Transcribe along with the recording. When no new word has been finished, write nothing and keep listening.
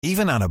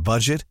Even on a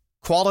budget,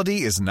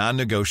 quality is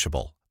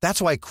non-negotiable.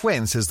 That's why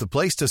Quince is the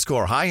place to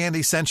score high-end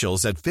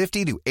essentials at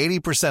 50 to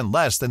 80%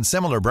 less than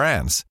similar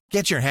brands.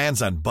 Get your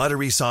hands on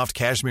buttery soft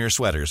cashmere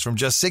sweaters from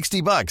just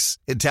 $60,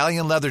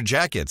 Italian leather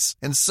jackets,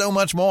 and so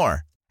much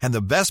more. And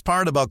the best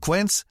part about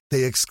Quince,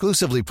 they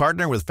exclusively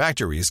partner with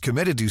factories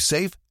committed to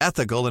safe,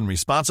 ethical, and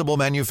responsible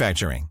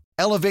manufacturing.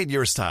 Elevate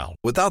your style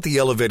without the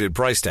elevated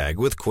price tag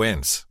with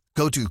Quince.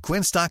 Go to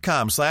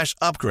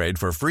quince.com/upgrade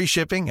for free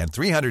shipping and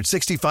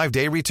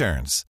 365-day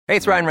returns. Hey,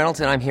 it's Ryan Reynolds,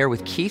 and I'm here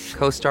with Keith,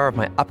 co-star of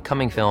my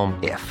upcoming film,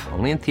 If,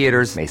 only in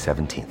theaters May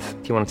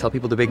 17th. Do you want to tell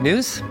people the big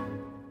news?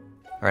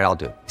 All right, I'll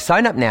do it.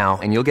 Sign up now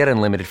and you'll get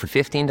unlimited for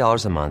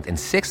 $15 a month and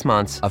 6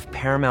 months of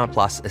Paramount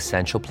Plus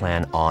Essential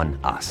Plan on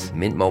us.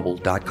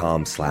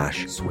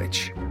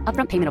 MintMobile.com/switch.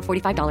 Upfront payment of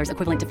 $45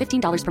 equivalent to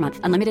 $15 per month.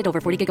 Unlimited over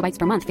 40 gigabytes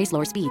per month. Face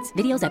lower speeds.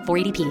 Videos at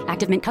 480p.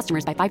 Active Mint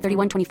customers by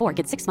 531.24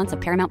 get 6 months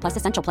of Paramount Plus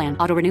Essential Plan.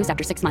 Auto renews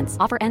after 6 months.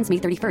 Offer ends May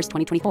 31st,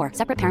 2024.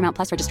 Separate Paramount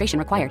Plus registration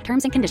required.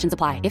 Terms and conditions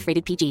apply if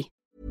rated PG.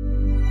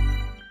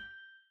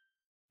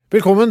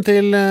 Velkommen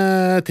til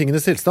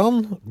Tingenes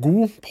tilstand.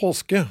 God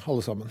påske,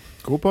 alle sammen.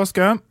 God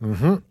påske.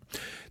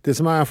 Det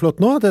som flott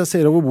nå, det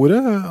ser over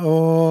bordet,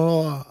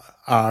 og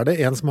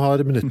det en som har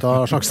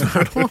benyttet sjansen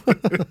her nå?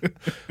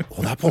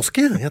 Og det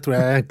påske. Jeg tror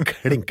jeg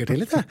klinker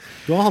til litt.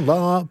 Du har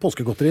handlet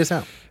påskegodteri, ser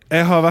jeg.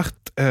 Jeg har vært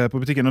på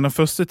butikken, og den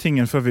første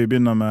tingen før vi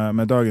begynner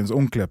med dagens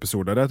ordentlige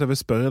episode, det at jeg vil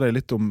spørre deg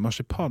litt om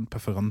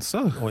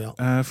marsipanpreferanser. Ja.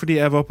 Fordi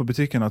jeg var på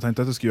butikken og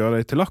tenkte at jeg skulle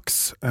gjøre det til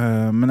laks,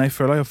 men jeg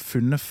føler jeg har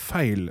funnet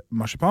feil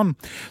marsipan.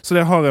 Så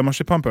jeg har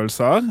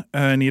marsipanpølser,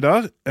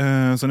 Nidar,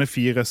 sånne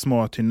 4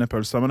 små, tynne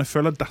pølser, men jeg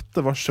føler at dette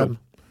var kjøpt.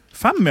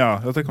 5, ja.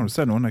 Dette kan du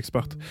se noen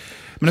ekspert.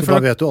 Men så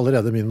da vet du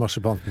allerede min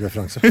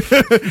marsipanpreferanse.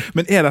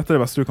 Men dette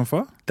det beste du kan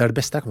få? Det det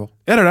beste jeg kan få.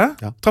 Det det?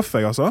 Ja. Traff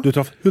jeg altså? Du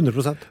traff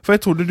 100%. For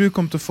jeg trodde du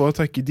kom til å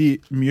foretrekke de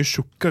mye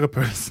tjukkere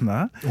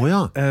pølsene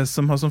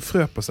som har sånn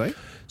frø på seg.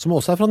 Som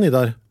også fra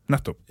Nidar.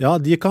 Nettopp. Ja,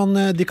 de kan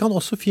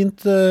også fint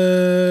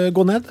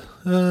gå ned,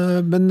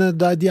 men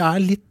de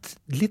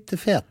litt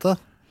fete.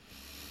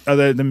 Ja,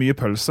 det mye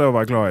pølse å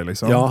være glad i,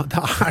 liksom. Ja,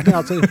 det det.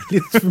 Altså,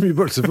 litt for mye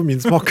pølse for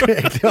min smak,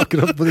 egentlig,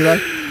 akkurat på de der.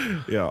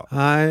 Ja.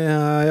 Nei,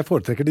 jeg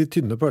foretrekker de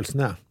tynne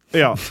pølsene, jeg.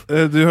 Ja,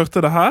 du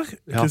hørte det her.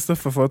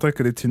 Kristoffer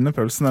foretrekker de tynne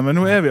pølsene, men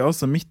nå vi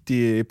altså midt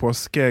i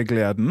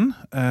påskegleden,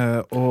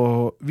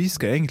 og vi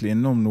skal egentlig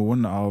innom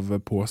noen av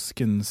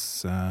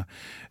påskens,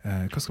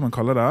 hva skal man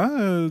kalle det?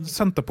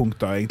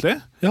 Senterpunkter,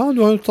 egentlig. Ja, du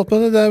har jo tatt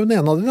med det. Det jo den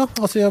ene av de, da.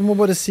 Altså, jeg må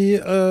bare si,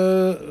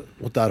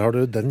 og der har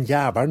du den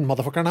jævelen,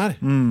 motherfuckeren her.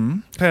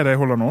 Hva det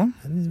jeg holder nå?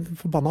 En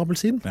forbannet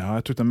appelsin. Ja,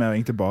 jeg tok det med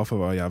egentlig bare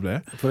for å være jævlig.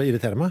 For å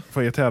irritere meg?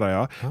 For å irritere deg,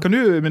 ja. Kan du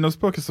minne oss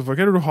på, Kristoffer,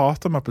 hva det du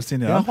hater med appelsin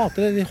igjen? Jeg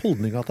hater det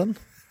holdningen til den.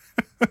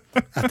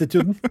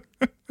 Attituden.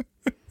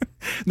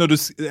 Når du,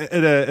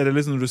 det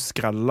liksom når du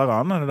skreller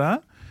den, det det?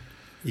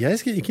 Jeg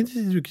skal ikke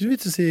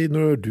vite å si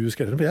når du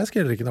skreller den, for jeg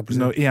skreller ikke en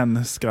appelsin. Når en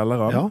skreller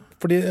den? Ja,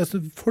 fordi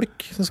folk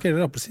som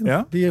skreller appelsin,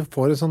 de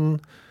får en sånn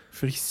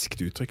friskt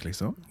uttrykk,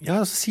 liksom. Ja,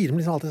 så sier de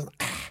liksom alltid sånn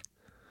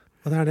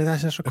og det det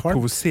er så kvalmt.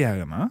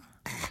 Provoserende.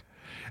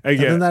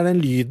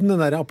 Den lyden,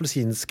 den der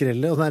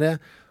appelsinskrellet og sånn der,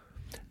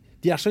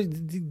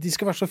 de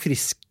skal være så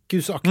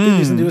friskusaktige,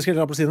 de som driver og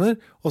skreller appelsiner,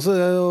 og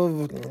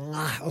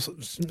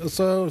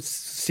så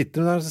sitter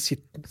de der, så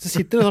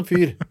sitter det en sånn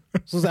fyr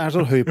som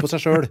så høy på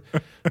seg selv,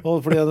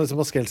 og fordi han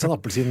liksom har skrelt seg en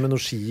appelsin med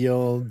noe ski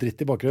og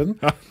dritt i bakgrunnen,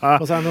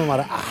 og så det noen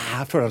bare,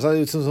 føler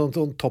seg ut som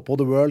sånn top of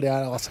the world, jeg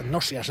er så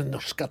norsk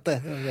at det,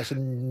 jeg er så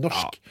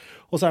norsk.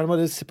 Og så det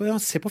bare,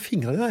 se på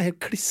fingrene dine, det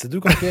helt klissete,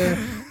 du kan ikke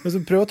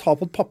prøv å ta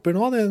på et papir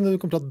nå, du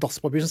kommer til å ha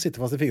dasspapir som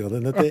sitter fast i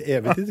fingrene dine til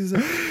evig tid.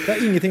 Det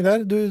ingenting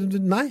der,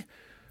 nei.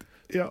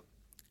 Ja.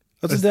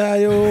 Altså, det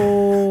jo,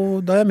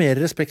 da har jeg mer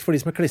respekt for de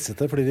som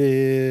klissete, fordi de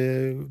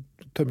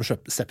tømmer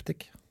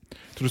septik.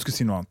 Jeg tror du skulle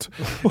si noe annet.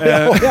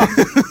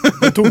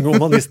 Den tunge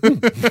humanisten.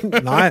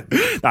 Nei,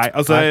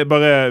 altså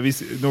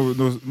nå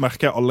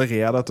merker jeg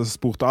allerede at det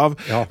spurt av,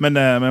 men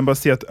jeg bare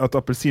si at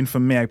appelsin for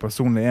meg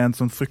personlig en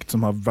sånn frukt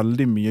som har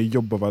veldig mye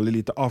jobb og veldig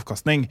lite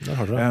avkastning.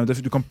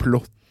 Du kan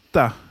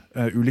plotte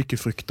ulike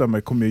frukter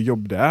med hvor mye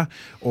jobb det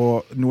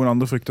og noen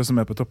andre frukter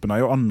som på toppen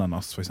jo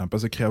ananas for eksempel,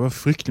 som krever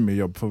fryktelig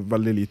mye jobb for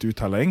veldig lite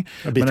uttelling.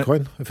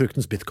 Bitcoin,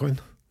 fruktens bitcoin.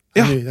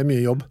 Det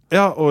mye jobb.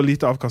 Ja, og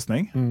lite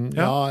avkastning.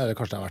 Eller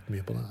kanskje det har vært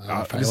mye på det.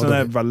 Liksom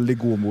det veldig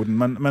god moden,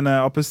 men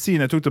appelsin,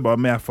 jeg tok det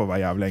bare mer for å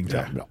være jævlig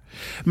egentlig. Bra.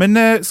 Men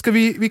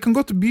vi kan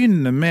godt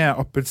begynne med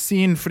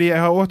appelsin, fordi jeg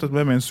har også tatt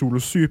med meg en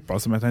Solo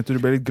Super som jeg tenkte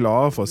du ble litt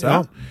glad for å se.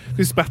 Skal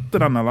vi spette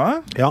den,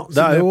 eller? Ja,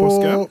 det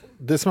jo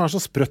det som så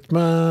sprøtt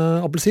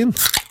med appelsin,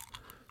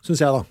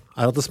 synes jeg da,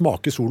 at det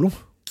smaker Solo.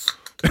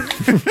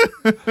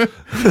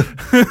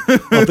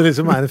 At det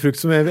liksom en frukt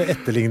som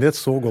etterligner et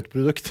så godt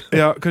produkt.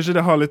 Ja, kanskje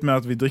det har litt med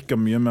at vi drikker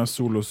mye mer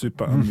Solo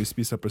Super enn vi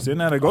spiser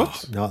appelsin. Det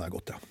godt? Ja, det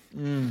godt, ja.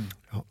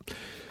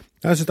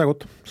 Jeg synes det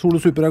godt.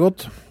 Solo Super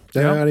godt.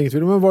 Det det ingen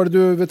tvil om. Men hva det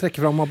du vil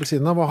trekke fram med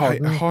appelsinen?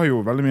 Jeg har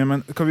jo veldig mye, men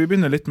kan vi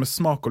begynne litt med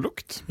smak og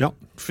lukt? Ja.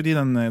 Fordi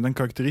den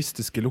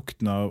karakteristiske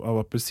lukten av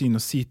appelsin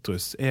og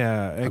citrus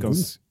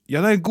ganske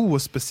Ja, det god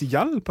og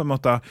spesiell på en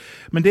måte.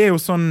 Men det jo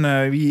sånn,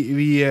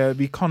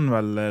 vi kan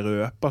vel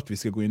røpe at vi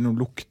skal gå inn og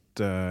lukte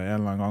en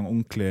eller annen gang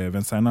ordentlig ved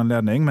en senere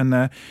anledning,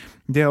 men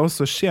det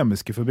også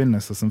kjemiske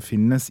forbindelser som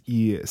finnes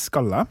i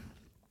skallet.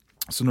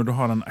 Så når du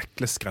har den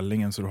ekle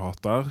skrellingen som du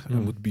hater,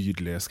 den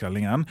motbydelige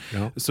skrellingen,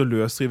 så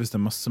løsrives det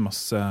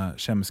masse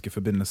kjemiske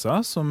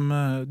forbindelser som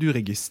du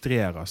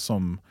registrerer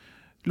som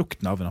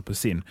lukten av en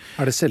appelsin.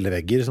 Det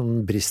cellevegger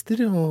som brister?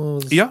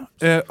 Ja,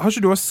 har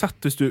ikke du også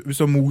sett hvis du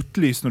har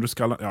motlys når du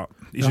skreller,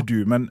 ikke du,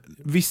 men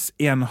hvis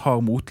en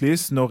har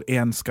motlys når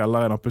en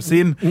skreller en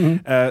appelsin,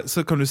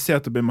 så kan du se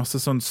at det blir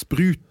masse sånn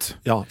sprut.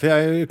 Ja,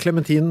 for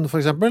Clementin for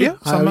eksempel, jo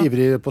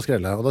ivrig på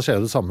skrelle, og da skjer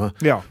det samme.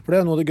 Ja. For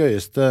det noe av det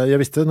gøyeste jeg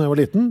visste når jeg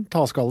var liten,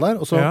 ta skall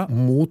der, og så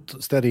mot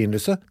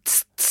stearinlyset,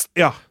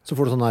 så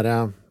får du sånn der,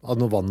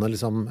 at når vannet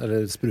liksom,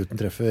 eller spruten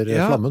treffer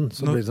flammen,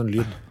 så blir det sånn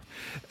lyd.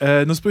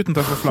 Når spruten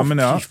treffer flammen,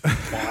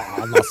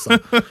 Faen, altså.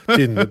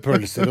 Tynne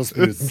pølser og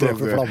spruten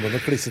treffer flammen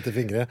og klissete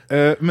fingre.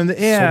 Men det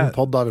sånn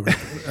podd har vi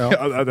blitt.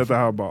 Dette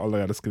har jeg bare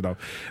allerede skrevet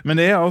av. Men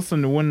det altså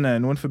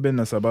noen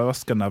forbindelser jeg bare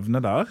raskt skal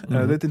nevne der.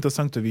 Det litt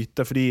interessant å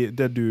vite, fordi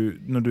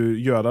når du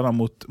gjør det der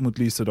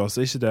mot lyset da,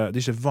 så det er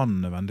ikke vann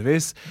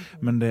nødvendigvis,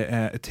 men det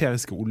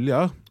eteriske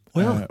oljer.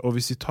 Og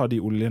hvis vi tar de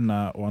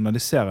oljene og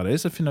analyserer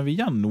dem, så finner vi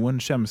igjen noen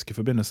kjemiske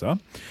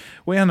forbindelser.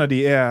 Og en av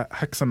de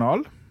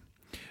heksanal,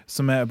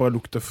 som bare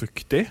lukter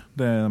fruktig.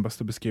 Det den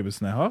beste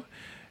beskrivelsen jeg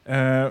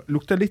har.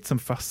 Lukter litt som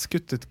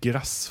ferskuttet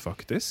gress,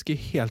 faktisk, i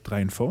helt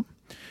ren form.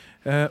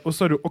 Og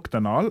så har du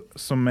oktanal,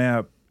 som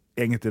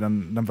egentlig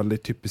den veldig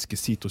typiske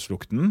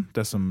citruslukten,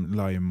 det som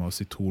lime og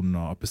sitron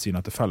og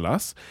appelsiner til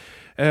felles.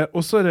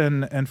 Og så det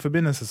en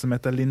forbindelse som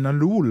heter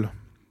linalol.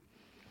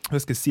 Hva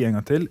skal jeg si en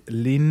gang til?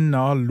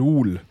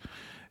 Linalol.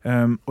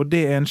 Og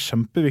det en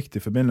kjempeviktig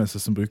forbindelse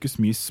som brukes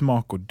mye i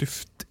smak- og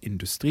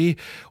duftindustri,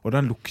 og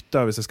den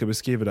lukter, hvis jeg skal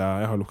beskrive det,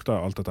 jeg har luktet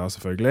alt dette her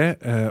selvfølgelig,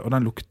 og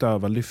den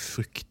lukter veldig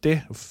fruktig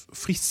og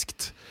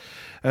friskt.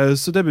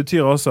 Så det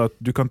betyr altså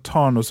at du kan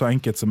ta noe så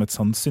enkelt som et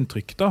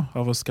sanseinntrykk da,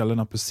 av å skrelle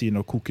en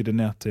appelsin og koke det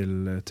ned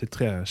til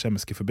 3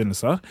 kjemiske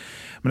forbindelser.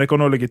 Men jeg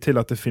kan også legge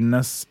til at det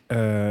finnes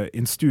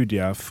en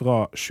studie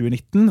fra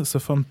 2019, så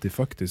fant de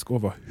faktisk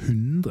over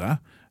 100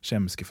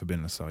 kjemiske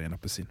forbindelser i en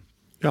appelsin.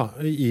 Ja,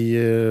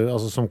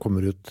 altså som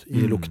kommer ut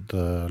i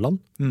lukteland.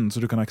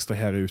 Så du kan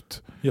ekstrahere ut.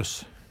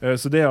 Yes.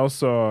 Så det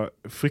altså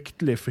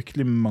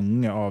fryktelig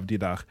mange av de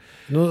der.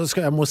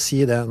 Jeg må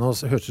si det, nå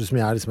høres det ut som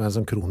jeg liksom en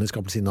sånn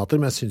kronisk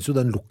appelsinnater, men jeg synes jo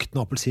den lukten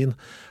av appelsin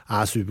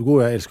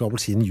supergod. Jeg elsker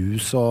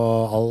appelsinjuice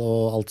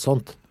og alt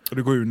sånt. Og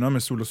det går unna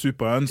med Sola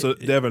Superen, så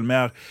det vel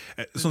mer,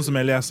 sånn som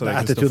jeg leser det,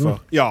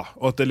 Kristoffer. Ja,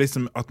 og at, det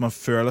liksom, at man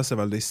føler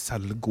seg veldig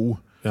selvgod.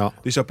 Ja.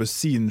 Det ikke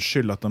appelsinens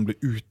skyld at den blir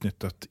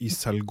utnyttet i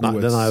selvgodhets...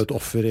 Nei, den jo et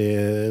offer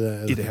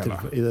i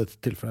det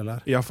tilfellet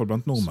her. I hvert fall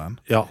blant nordmenn.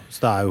 Ja,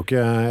 så det jo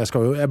ikke...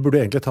 Jeg burde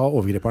egentlig ta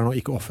overgriperen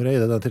og ikke offeret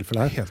i det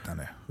tilfellet her. Helt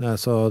enig.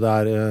 Så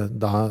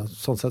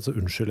sånn sett så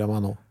unnskylder jeg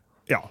meg nå.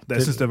 Ja,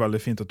 det synes jeg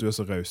veldig fint at du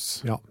så raus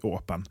og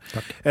åpen.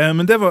 Takk.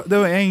 Men det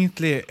var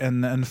egentlig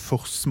en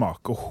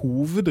forsmak, og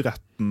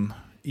hovedretten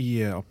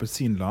i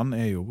appelsinland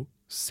jo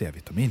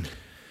C-vitamin.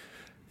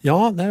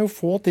 Ja, det jo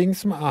få ting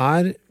som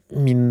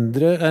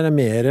mindre, eller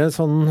mer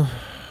sånn,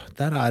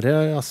 der det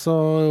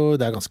altså,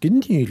 det ganske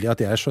nylig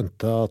at jeg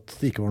skjønte at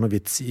det ikke var noe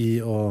vits i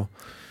å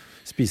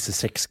spise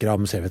 6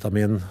 gram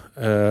C-vitamin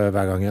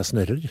hver gang jeg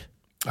snørrer.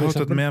 Jeg har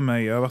tatt med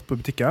meg, jeg har vært på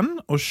butikken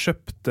og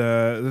kjøpt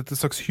dette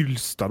slags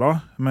hylster da,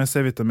 med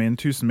C-vitamin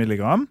 1000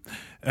 milligram.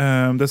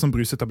 Det som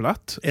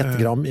brusetablett. 1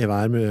 gram i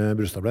hver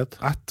brusetablett.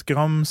 1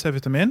 gram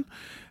C-vitamin,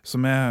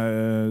 som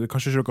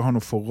kanskje ikke dere har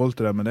noe forhold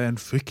til det, men det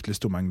en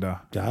fryktelig stor mengde.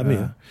 Det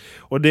mye.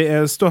 Og det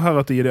står her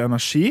at det gir deg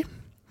energi,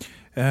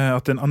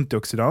 at det en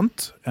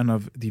antioxidant, en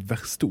av de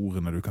verste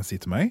ordene du kan si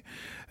til meg.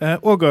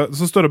 Og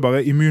så står det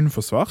bare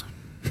immunforsvar.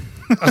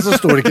 Altså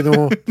står det ikke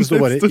noe, det står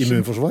bare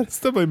immunforsvar? Det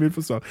står bare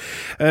immunforsvar.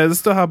 Det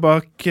står her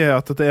bak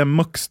at det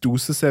maks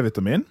dose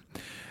C-vitamin.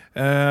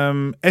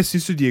 Jeg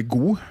synes jo de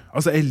gode.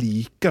 Altså, jeg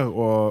liker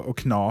å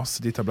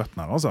knase de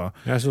tablettene her, altså.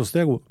 Jeg synes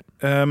de gode.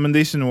 Men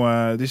det ikke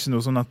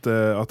noe sånn at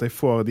jeg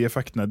får de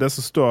effektene. Det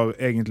som står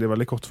egentlig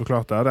veldig kort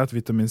forklart det at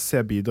vitamin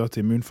C bidrar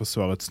til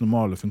immunforsvarets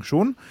normale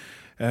funksjon,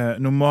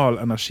 normal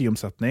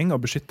energiomsetning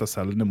og beskytter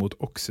cellene mot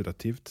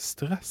oksidativt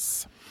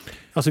stress.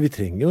 Altså, vi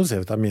trenger jo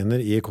C-vitaminer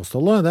i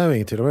kostholdet. Det jo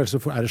ingen tvil om. Ellers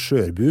det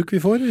skjørbuk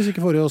vi får, hvis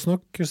ikke får i oss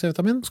nok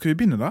C-vitamin. Skal vi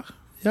begynne der?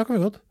 Ja, kan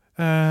vi godt.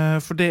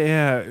 For det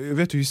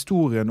vet du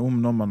historien om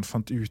når man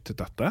fant ut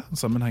dette,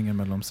 sammenhengen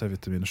mellom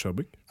C-vitamin og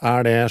skjørbuk?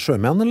 Det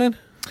sjømenn, eller?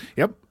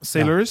 Ja,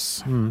 sailors.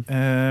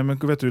 Ja. Men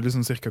vet du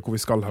liksom cirka hvor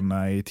vi skal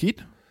henne i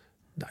tid?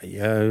 Nei,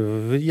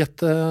 jeg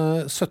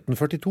gjetter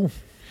 1742.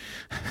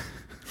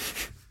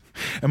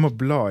 Jeg må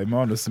bla i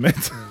manuset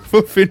mitt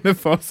for å finne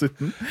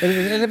fasiten.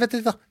 Eller vet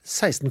du da,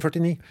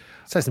 1649.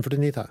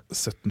 1649 tar jeg.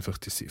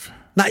 1747.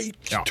 Nei,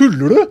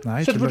 tuller du? Nei,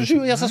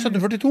 1747, jeg sa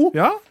 1742.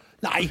 Ja.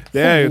 Nei,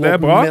 det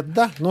bra.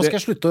 Nå skal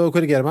jeg slutte å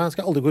korrigere meg. Jeg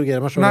skal aldri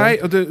korrigere meg selv. Nei,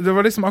 og det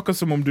var liksom akkurat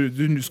som om du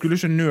skulle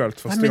ikke nølt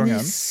første gangen.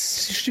 Nei,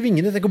 men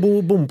svingene, tenk å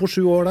bomme på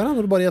 7 år der,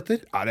 når du bare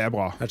gjetter. Ja, det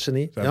bra. Et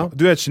geni. Ja.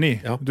 Du et geni.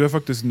 Ja. Du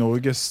faktisk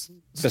Norges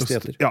Beste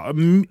gjetter. Ja,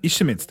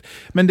 ikke minst.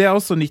 Men det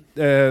altså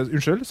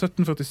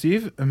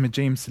 1747 med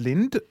James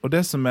Lind, og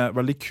det som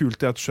veldig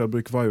kult at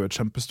skjørbruk var jo et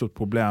kjempestort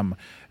problem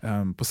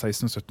på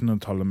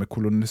 1600-1700-tallet med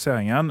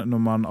koloniseringen,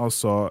 når man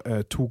altså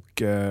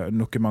tok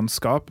noe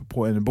mannskap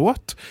på en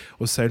båt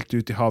og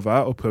seilte ut i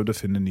havet og prøvde å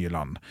finne nye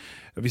land.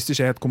 Jeg visste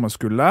ikke helt hvor man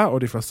skulle,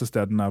 og de fleste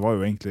stedene var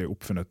jo egentlig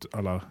oppfunnet,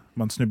 eller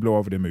man snublet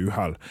over dem med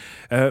uheld.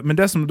 Men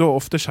det som da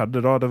ofte skjedde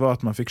da, det var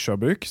at man fikk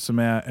skjørbruk,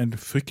 som en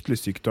fryktelig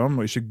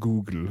sykdom, og ikke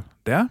Google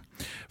det.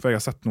 For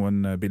jeg har sett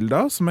noen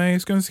bilder som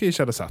jeg skulle ønske jeg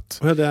ikke hadde sett.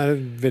 Ja, det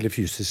veldig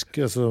fysisk.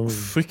 Altså...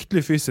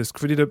 Fryktelig fysisk,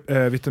 fordi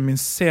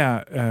vitamin C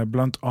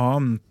blant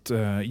annet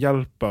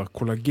hjelper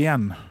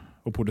kollagen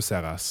å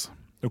produseres.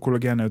 Og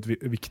kollagen et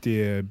viktig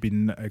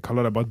jeg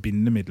kaller det bare et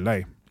bindemiddel,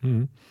 jeg.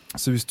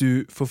 Så hvis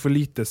du får for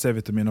lite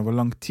C-vitamin over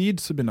lang tid,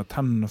 så begynner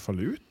tennene å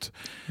falle ut.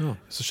 Ja.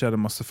 Så skjer det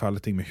masse fæle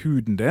ting med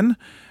huden din.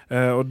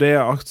 Og det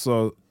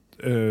altså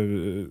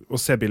å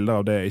se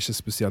bilder av det ikke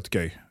spesielt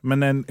gøy.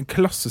 Men en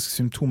klassisk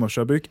symptom av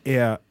skjørbruk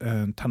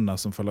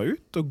tenner som faller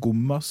ut, og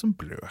gommer som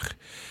blør.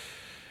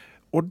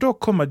 Og da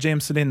kommer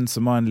James Lind,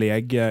 som var en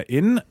lege,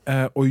 inn,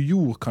 og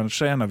gjorde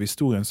kanskje en av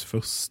historiens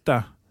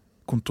første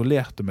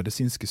kontrollerte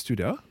medisinske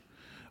studier.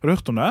 Har du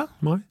hørt om det?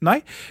 Nei.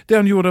 Det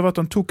han gjorde var at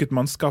han tok et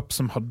mannskap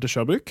som hadde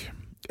skjørbruk.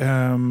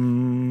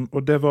 Og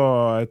det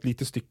var et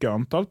lite stykke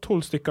antall.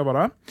 12 stykker var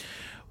det.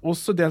 Og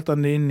så delte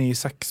han det inn i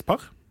 6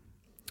 par.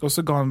 Og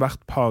så ga han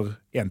hvert par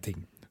en ting.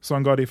 Så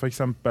han ga de for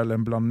eksempel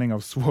en blanding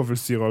av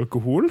svovelsyre og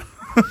alkohol.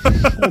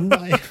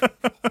 Nei.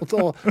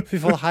 Fy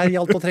faen, her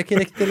gjaldt å trekke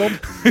riktig lodd.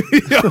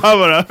 Ja,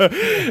 var det.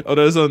 Og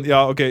det sånn,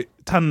 ja, ok,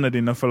 tennene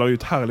dine faller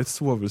ut. Her litt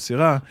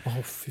svovelsyre.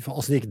 Fy faen,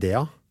 hvordan gikk det,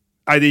 ja?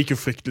 Nei, det gikk jo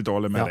fryktelig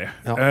dårlig med det.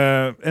 Ja.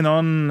 En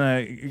annen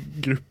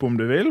gruppe, om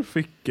du vil,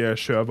 fikk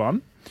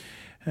sjøvann.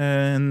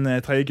 En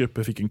tredje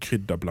gruppe fikk en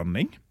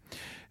krydderblanding.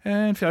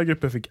 En fjerde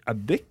gruppe fikk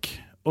eddik.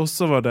 Og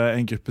så var det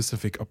en gruppe som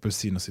fikk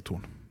appelsin og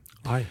sitron.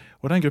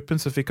 Og den gruppen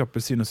som fikk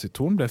appelsin og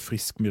sitron ble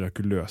frisk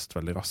mirakuløst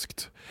veldig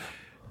raskt.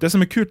 Det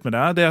som kult med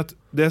det at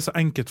det så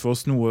enkelt for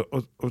oss nå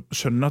å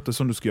skjønne at det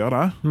sånn du skal gjøre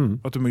det.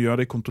 At du må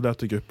gjøre det i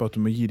kontrollerte grupper, at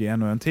du må gi dem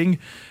en og en ting.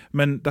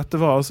 Men dette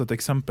var altså et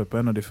eksempel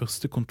på en av de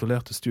første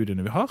kontrollerte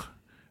studiene vi har,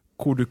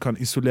 hvor du kan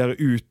isolere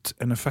ut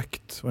en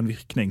effekt og en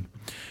virkning.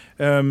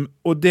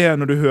 Og det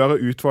når du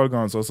hører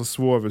utvalgene, altså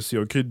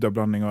svovelsyre og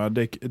krydderblandinger,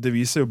 det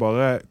viser jo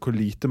bare hvor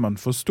lite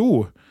man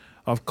forstod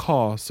av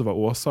hva som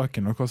var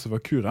årsaken og hva som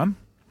var kuren.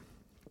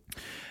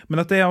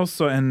 Men at det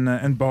også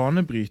en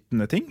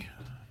banebrytende ting,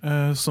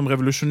 som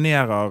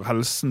revolusjonerer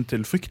helsen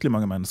til fryktelig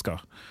mange mennesker.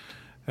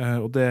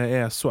 Og det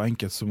så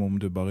enkelt som om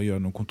du bare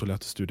gjør noen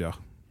kontrollerte studier.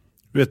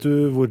 Vet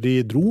du hvor de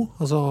dro?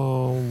 Altså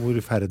hvor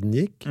ferden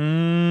gikk?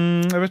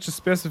 Jeg vet ikke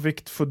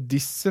spesifikt for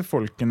disse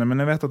folkene,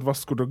 men jeg vet at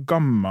Vasco da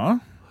Gama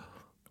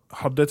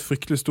hadde et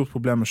fryktelig stort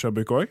problem med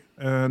skjørbruk også.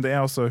 Det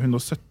altså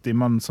 170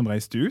 mann som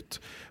reiste ut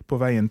på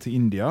veien til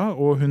India,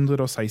 og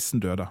 116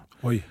 døde.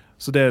 Oi.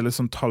 Så det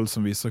liksom tall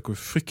som viser hvor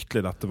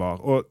fryktelig dette var.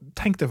 Og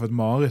tenk deg for et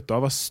mareritt da,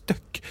 var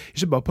støkk,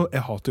 ikke bare på,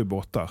 jeg hater jo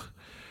båter,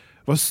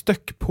 var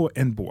støkk på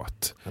en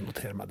båt. Jeg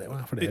noterer meg det,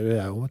 for det jeg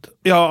jo, vet du.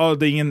 Ja,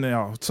 det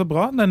så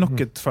bra. Det nok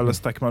et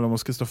fellestrekk mellom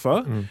oss,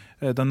 Kristoffer.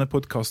 Denne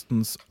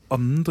podcastens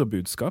andre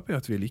budskap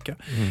at vi liker.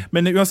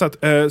 Men uansett,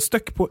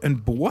 støkk på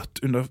en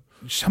båt under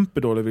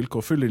kjempedårlige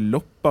vilkår, full i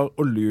lopper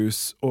og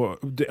lus,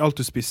 og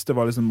alt du spiste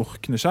var liksom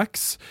morkne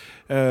kjeks,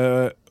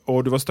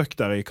 og du var støkk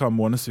der i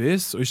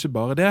månedsvis, og ikke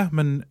bare det,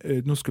 men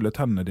nå skulle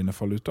tennene dine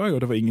falle ut også, og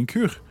det var ingen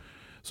kur.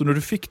 Så når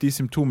du fikk de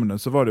symptomene,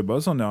 så var det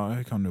bare sånn, ja,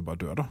 jeg kan jo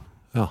bare dø da.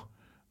 Ja.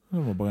 Det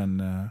var bare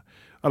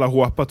eller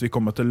håper at vi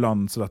kommer til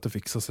land så dette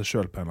fikser seg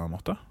selv på en eller annen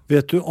måte.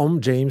 Vet du om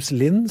James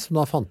Lind, som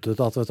da fant ut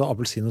at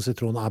appelsin og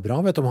sitron bra,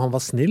 vet du om han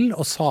var snill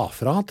og sa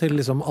fra til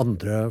liksom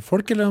andre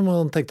folk, eller om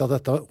han tenkte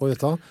at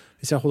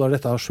hvis jeg holder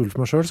dette skjult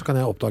for meg selv, så kan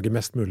jeg oppdage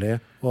mest mulig,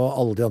 og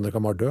alle de andre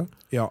kan bare dø?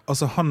 Ja,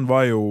 altså han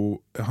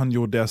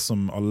gjorde det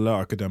som alle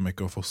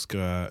akademikere og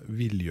forskere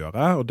vil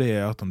gjøre, og det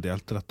at han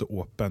delte dette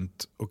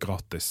åpent og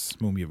gratis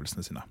med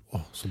omgivelsene sine.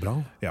 Så bra.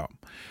 Ja,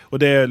 og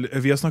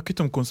vi har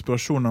snakket om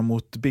konspirasjoner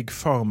mot Big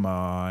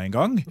Pharma en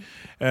gang,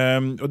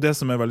 og det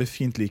som veldig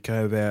fint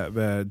liker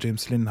ved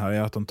James Lind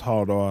her, at han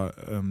tar da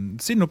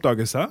sin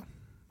oppdagelse,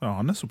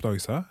 hans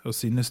oppdagelse og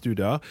sine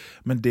studier,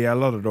 men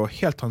deler det da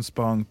helt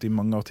transparent i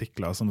mange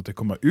artikler, sånn at det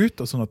kommer ut,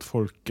 og sånn at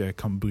folk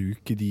kan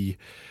bruke de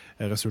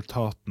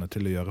resultatene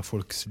til å gjøre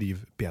folks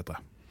liv bedre.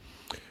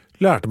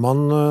 Lærte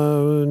man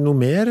noe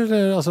mer,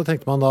 eller altså,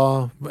 tenkte man da,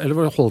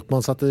 eller holdt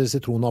man seg til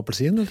sitron og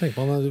appelsin, eller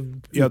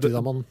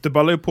tenkte man... det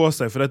baller jo på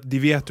seg, for de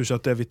vet jo ikke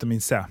at det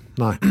vitamin C.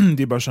 Nei.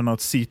 De bare skjønner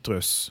at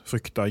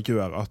citrusfrukter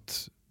gjør at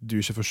du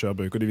ikke får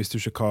skjørbruk, og de visste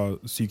jo ikke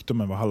hva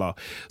sykdommen var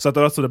heller. Så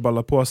etter hvert så det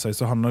baller på seg,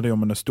 så handler det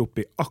om å nøste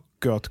opp i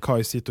akkurat hva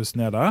i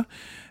citrusen der.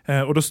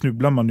 Og da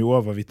snubler man jo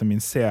over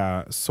vitamin C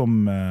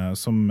som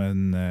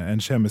en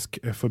kjemisk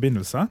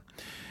forbindelse.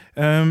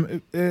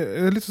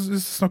 Litt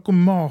snakke om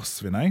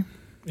marsvin, jeg.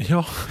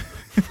 Ja.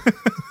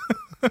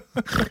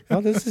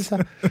 Ja, det synes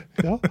jeg.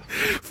 Ja.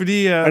 Fordi,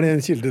 det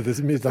en kilde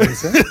til vitamin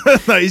C?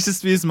 Nei, ikke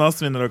spis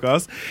marsvinet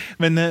deres.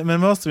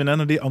 Men marsvin er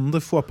en av de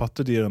andre få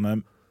pattedyrene,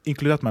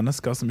 inkludert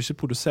mennesker, som ikke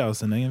produserer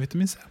sin egen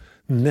vitamin C.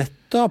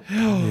 Nettopp,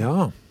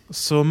 ja.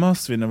 Så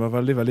marsvinet var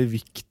veldig, veldig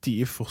viktig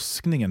i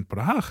forskningen på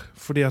det her.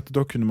 Fordi at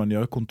da kunne man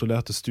gjøre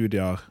kontrollerte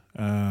studier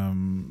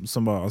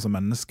som var altså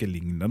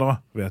menneskelignende da,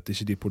 ved at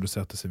ikke de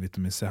produserte sin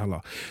vitamin C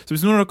heller. Så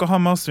hvis noen av dere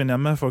har marsvin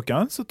hjemme,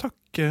 folkens, så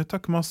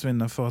takk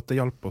marsvinet for at det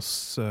hjalp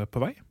oss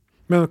på vei.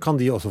 Men kan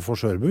de også få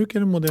skjørbuk,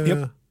 eller må det...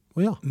 Yep.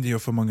 Ja. De har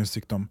for mange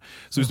sykdom.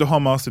 Så hvis du har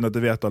marsvin,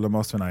 det vet alle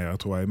marsvineiere,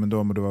 tror jeg, men da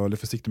må du være veldig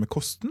forsiktig med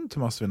kosten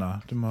til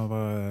marsvinet.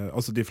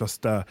 Altså de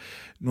fleste,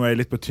 nå er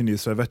jeg litt på tynn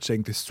is, så jeg vet ikke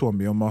egentlig så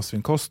mye om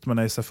marsvinkost,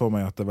 men jeg ser for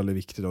meg at det er veldig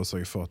viktig å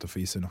sørge for at det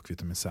får i seg nok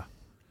vitamin C.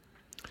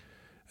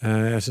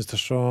 Jeg synes det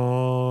er så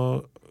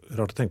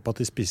rart å tenke på at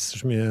de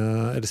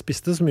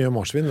spiste så mye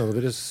marsvin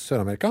nedover i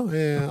Sør-Amerika,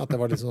 at det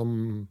var litt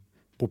sånn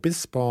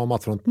poppis på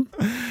matfronten.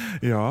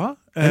 Ja.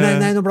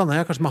 Nei, nå blander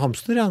jeg kanskje med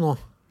hamster, jeg nå.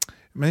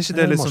 Men ikke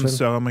det liksom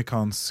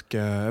søramerikansk,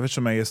 jeg vet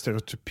ikke om jeg er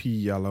stereotypi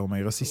eller om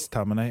jeg er rasist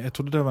her, men jeg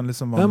trodde det var en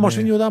liksom vanlig...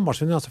 Marsvin, det er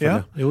marsvin, ja,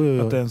 selvfølgelig. Ja? Jo.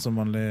 At det er en sånn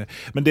vanlig...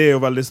 Men det er jo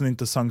veldig sånn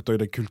interessant,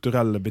 og det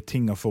kulturelle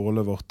betinger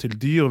forholdet vårt til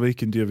dyr,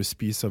 hvilken dyr vi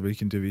spiser,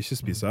 hvilken dyr vi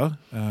ikke spiser.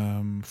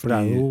 For det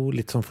er jo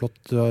litt sånn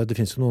flott, det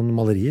finnes jo noen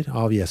malerier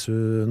av Jesu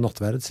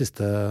nattverd,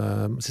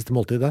 siste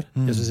måltid der,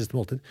 Jesu siste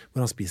måltid,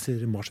 hvor han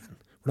spiser marsvin.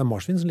 For det er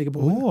marsvin som ligger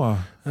på bordet.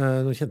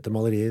 Noen kjente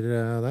malerier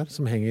der,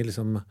 som henger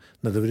liksom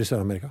nedover i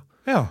Sør-Amerika.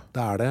 Ja.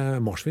 Da er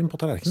det marsvin på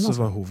tallerkenen. Så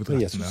var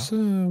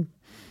hovedretten,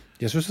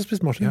 Jesus har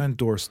spist marsvin. Ja,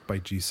 endorsed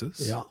by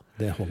Jesus. Ja,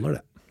 det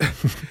holder det.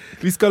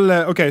 Vi skal,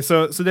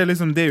 så det er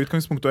liksom det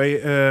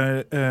utgangspunktet.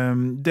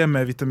 Det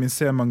med vitamin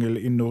C-mangel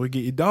i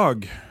Norge i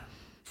dag,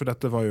 for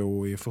dette var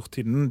jo i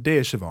fortiden, det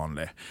er ikke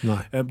vanlig.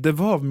 Nei. Det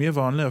var mye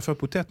vanligere før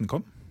poteten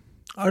kom.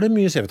 Er det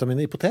mye C-vitamin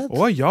i potet?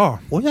 Ja.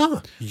 Ja.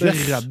 Det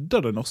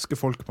redder det norske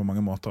folk på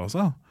mange måter,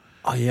 altså.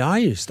 Så det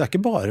er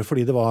ikke bare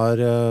fordi det var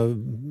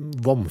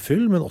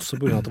vannfyll, men også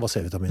på grunn av at det var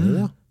C-vitamin i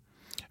det, ja.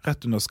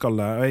 Rett under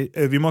skallet.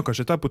 Vi må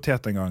kanskje ta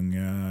potet en gang,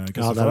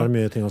 Ja, der er det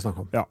mye ting å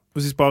snakke om. Ja,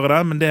 hvis vi sparer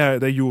det, men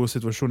det gjorde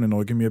situasjonen i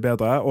Norge mye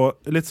bedre. Og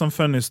litt sånn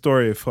funny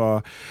story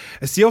fra...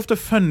 Jeg sier ofte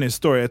funny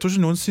story, jeg tror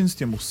ikke noen synes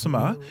de er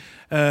morsomme.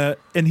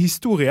 En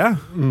historie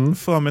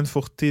fra min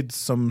fortid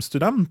som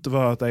student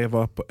var at jeg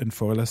var på en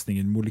forelesning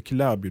i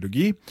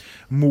molekylærbiologi,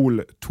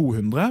 MOL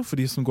 200,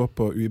 for de som går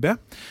på UiB,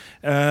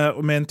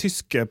 med en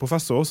tysk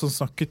professor som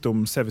snakket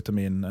om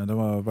C-vitamin. Det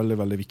var en veldig,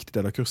 veldig viktig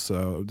del av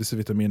kurset, disse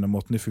vitaminene og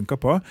måten de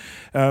funker på.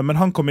 Men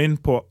han kom inn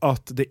på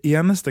at det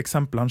eneste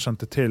eksempelet han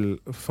kjente til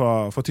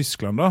fra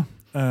Tyskland da,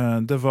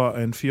 det var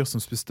en fyr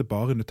som spiste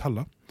bare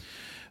Nutella,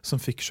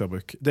 som fikk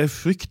skjørbruk. Det er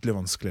fryktelig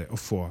vanskelig å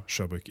få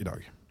skjørbruk i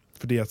dag,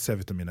 fordi at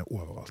C-vitamin er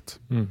overalt.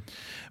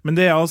 Men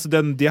det er altså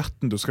den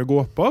dietten du skal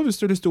gå på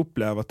hvis du har lyst til å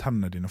oppleve at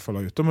tennene dine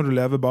faller ut. Da må du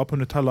leve bare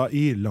på Nutella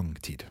i lang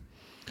tid.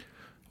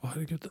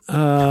 Herregud.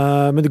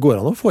 Men det går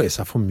an å få i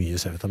seg for mye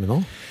C-vitamin nå?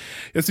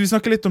 Ja, så vi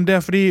snakker litt om det,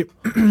 fordi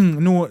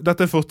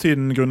dette er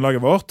fortiden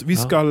grunnlaget vårt.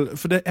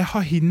 Jeg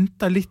har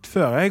hintet litt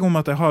før om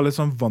at jeg har litt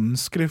sånn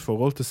vanskelig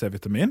forhold til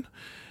C-vitamin.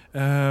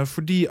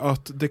 Fordi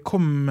at det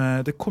kom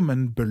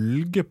en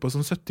bølge på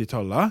sånn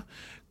 70-tallet,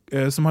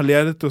 som har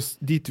ledet oss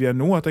dit vi er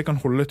nå, at jeg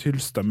kan holde et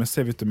hylster med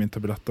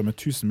C-vitamintabletter med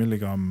 1000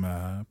 milligram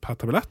per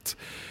tablett,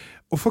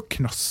 og få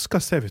knaska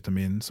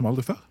C-vitamin som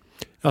aldri før.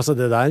 Altså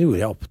det der gjorde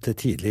jeg opp til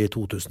tidlig i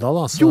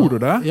 2000-tallet. Altså. Gjorde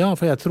du det? Ja,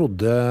 for jeg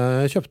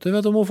kjøpte,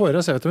 vet du, må få i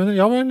deg C-vitamin.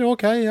 Ja vel,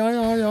 ok,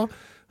 ja.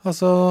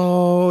 Altså,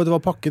 det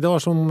var pakke, det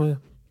var som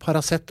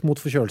Paracet mot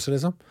forkjølelse,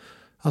 liksom.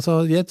 Altså,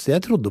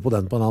 jeg trodde på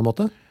den på en annen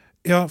måte.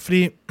 Ja,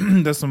 fordi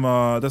det som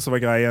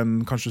var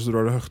greien, kanskje så du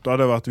hadde hørt,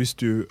 det var at hvis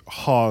du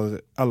har,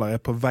 eller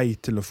er på vei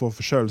til å få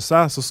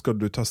forkjølelse, så skal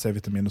du ta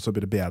C-vitamin, og så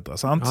blir det bedre,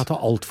 sant? Ja, ta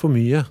alt for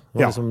mye,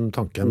 var liksom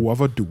tanken.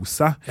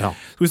 Overdose. Ja.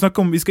 Vi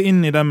skal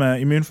inn i det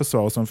med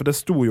immunforsvar og sånn, for det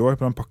sto jo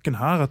på den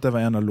pakken her, at det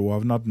var en av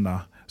lovnadene.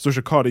 Det sto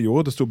ikke hva det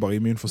gjorde, det sto bare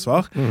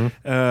immunforsvar.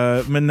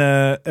 Men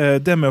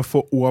det med å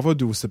få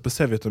overdose på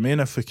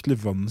C-vitamin er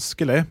fryktelig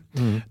vanskelig.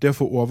 Det å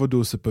få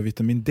overdose på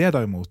vitamin D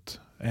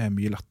derimot er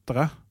mye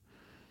lettere.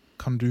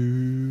 Kan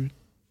du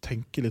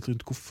tenke litt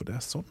rundt hvorfor det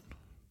er sånn?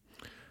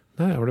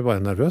 Nei, jeg blir bare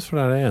nervøs, for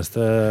det er det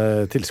eneste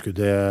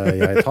tilskuddet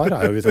jeg tar,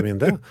 er jo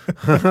vitamin D.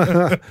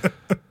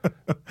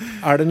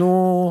 Er det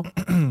noe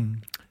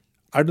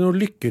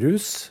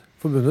lykkerus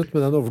forbundet med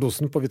den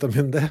overdosen på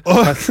vitamin D?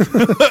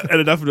 Er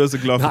det derfor du er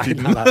så glad for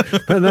tiden? Nei.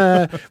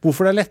 Men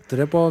hvorfor det er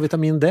lettere på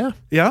vitamin D?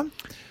 Ja.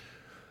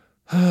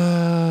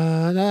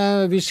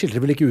 Vi skiller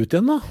vel ikke ut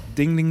igjen da?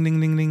 Ding, ding,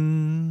 ding, ding,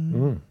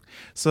 ding.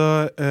 Så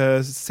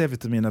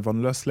C-vitamin er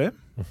vannløselig,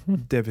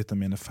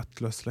 D-vitamin er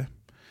fettløselig.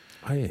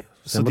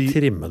 Så jeg må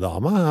trimme det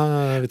av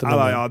meg,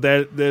 vitaminer. Ja, det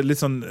er litt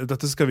sånn,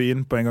 dette skal vi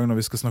inn på en gang når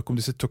vi skal snakke om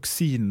disse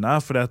toksinene,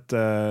 for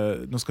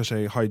nå skal ikke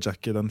jeg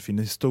hijacke den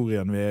fine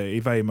historien vi er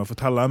i vei med å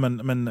fortelle,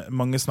 men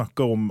mange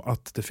snakker om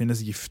at det finnes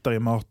gifter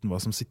i maten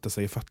vår som sitter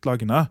seg i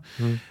fettlagene.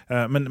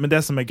 Men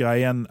det som er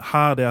greien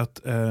her, det er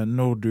at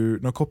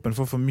når kroppen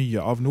får for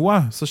mye av noe,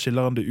 så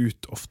skiller han det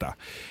ut ofte.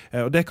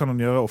 Og det kan han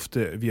gjøre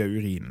ofte via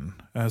urinen.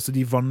 Så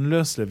de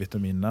vannløse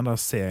vitaminene, da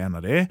ser jeg en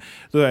av de,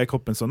 da er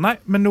kroppen sånn, nei,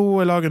 men nå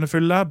er lagene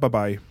fulle, bye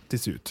bye.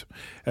 Ut.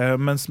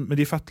 Mens med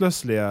de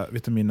fettløselige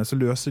vitaminene så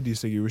løser de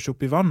seg jo ikke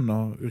opp i vann,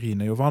 og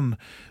urin er jo vann,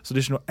 så det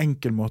er ikke noe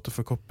enkel måte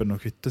for kroppen å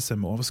kvitte seg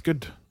med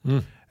overskudd.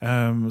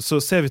 Så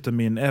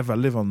C-vitamin er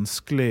veldig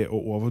vanskelig å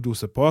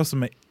overdose på,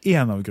 som er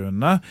en av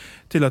grunnene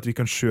til at vi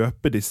kan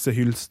kjøpe disse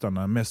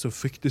hylstene med så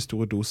fryktelig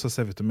store doser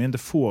C-vitamin.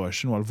 Det får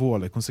ikke noen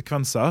alvorlige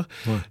konsekvenser.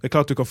 Det er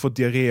klart du kan få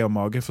diaré og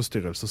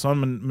mageforstyrrelse og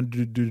sånn, men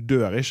du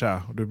dør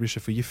ikke, og du blir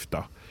ikke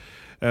forgiftet.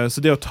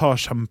 Så det å ta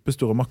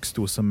kjempestore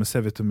maksdoser med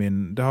C-vitamin,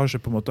 det har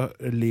ikke på en måte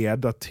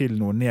ledet til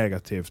noe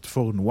negativt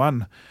for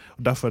noen.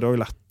 Og derfor er det også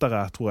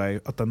lettere, tror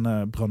jeg, at denne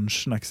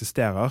bransjen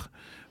eksisterer.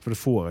 For det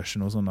får ikke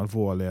noe sånn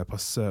alvorlige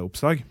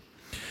passeoppslag.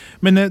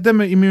 Men det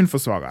med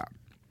immunforsvaret.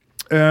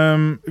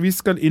 Vi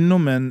skal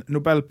innom en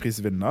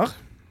Nobelprisvinner.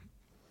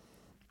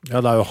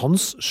 Ja, det er jo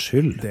hans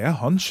skyld. Det er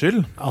hans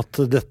skyld. At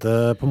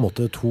dette på en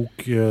måte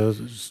tok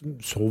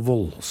så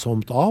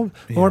voldsomt av.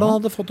 Hva var det han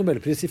hadde fått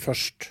Nobelpris i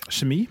først?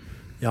 Kjemi.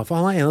 Ja, for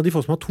han er en av de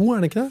få som har 2, er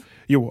han ikke det?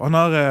 Jo, han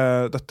har,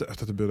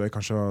 dette burde jeg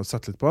kanskje ha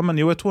sett litt på, men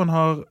jo, jeg tror han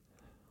har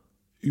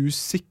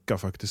usikker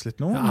faktisk litt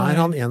nå. Ja,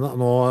 er han en av,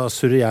 nå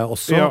surrer jeg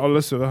også. Ja,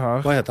 alle surrer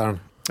her. Hva heter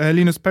han?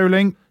 Linus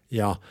Pauling.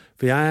 Ja,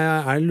 for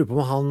jeg lurer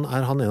på om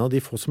er han en av de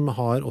få som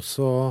har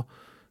også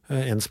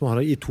en som har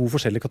i 2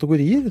 forskjellige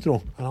kategorier, tror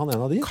jeg. Er han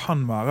en av de?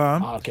 Kan være.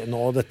 Ok,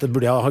 dette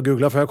burde jeg ha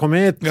googlet før jeg kom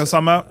hit. Ja,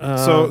 samme.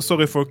 Så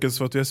sorry folkens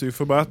for at vi er så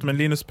uforberedt, men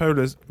Linus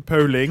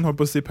Pauling,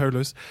 håper å si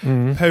Paulus,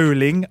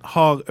 Pauling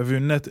har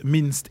vunnet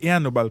minst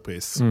 1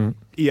 Nobelpris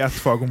i et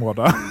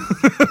fagområde.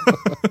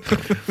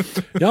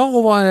 Ja,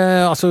 og var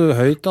altså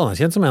høyt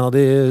anerkjent som en av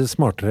de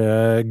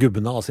smartere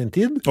gubbene av sin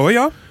tid.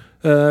 Ja.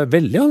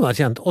 Veldig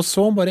anerkjent. Og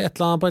så bare på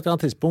et eller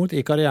annet tidspunkt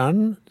i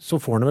karrieren, så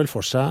får han vel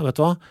for seg, vet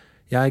du hva,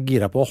 jeg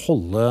girer på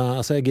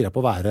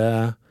å være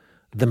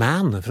the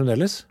man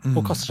fremdeles, og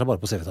kaster seg bare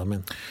på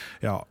C-vitamin.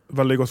 Ja,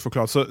 veldig godt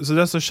forklart. Så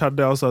det som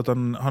skjedde er altså at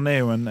han er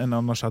jo en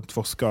anerkjent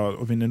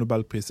forsker, og vinne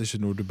Nobelpris er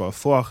ikke noe du bare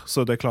får,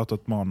 så det er klart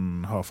at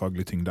man har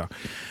faglig tyngde.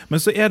 Men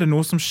så er det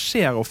noe som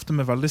skjer ofte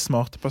med veldig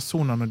smarte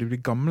personer når de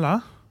blir gamle.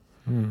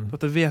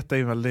 Dette vet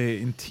jeg veldig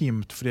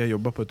intimt fordi jeg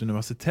jobber på et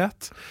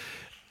universitet,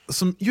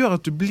 som gjør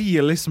at du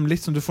blir liksom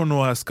litt som du får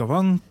noe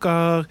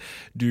skavanker,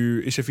 du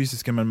ikke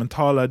fysiske, men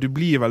mentale, du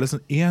blir veldig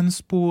sånn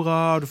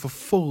ensporet, du får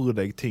for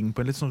deg ting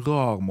på en litt sånn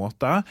rar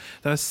måte.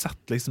 Det har jeg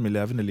sett liksom i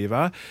levende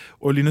livet.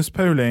 Og Linus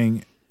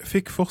Pauling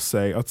fikk for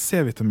seg at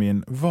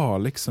C-vitamin var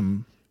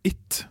liksom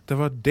det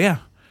var det.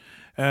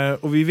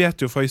 Og vi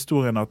vet jo fra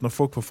historien at når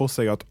folk får for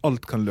seg at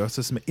alt kan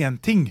løses med én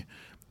ting,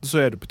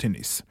 så er det på tynn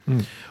is.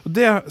 Og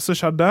det som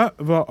skjedde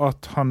var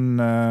at han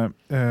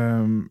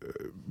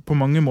på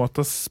mange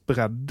måter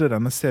spredde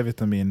denne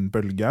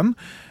C-vitaminbølgen,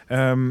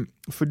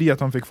 fordi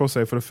at han fikk for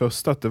seg for det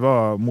første at det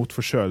var mot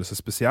forkjølelse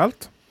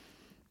spesielt.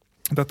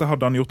 Dette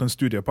hadde han gjort en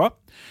studie på.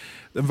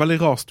 En veldig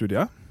rar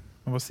studie,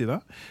 må jeg si det,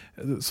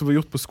 som var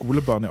gjort på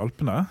skolebarn i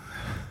Alpene.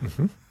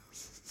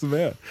 Som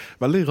er et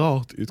veldig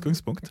rart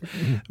utgangspunkt.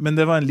 Men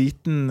det var en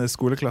liten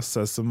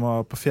skoleklasse som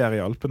var på ferie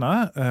i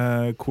Alpene,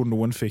 hvor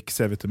noen fikk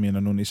C-vitamin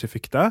og noen ikke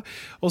fikk det.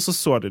 Og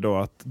så de da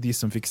at de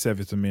som fikk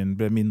C-vitamin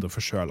ble mindre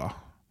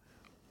forkjølet.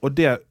 Og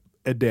det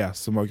er det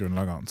som var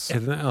grunnlaget hans.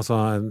 Altså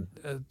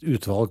et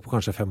utvalg på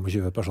kanskje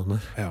 25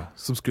 personer. Ja,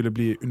 som skulle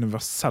bli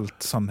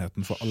universelt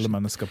sannheten for alle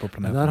mennesker på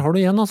planeten. Der har du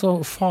igjen altså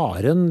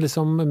faren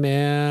liksom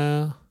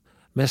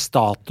med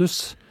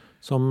status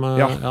som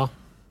ja.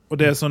 Og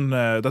det er sånn,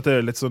 dette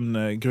er litt sånn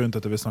grunn til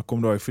at jeg vil snakke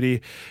om det også, fordi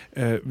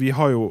vi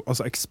har jo,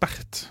 altså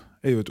ekspert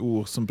er jo et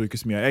ord som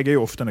brukes mye. Jeg er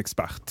jo ofte en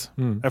ekspert.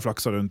 Jeg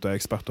flakser rundt og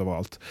er ekspert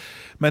overalt.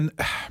 Men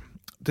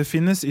det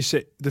finnes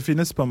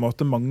på en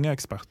måte mange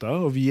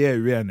eksperter, og vi er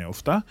uenige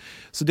ofte.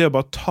 Så det å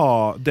bare ta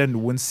det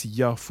noen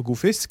sier for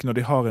god fisk når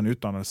de har en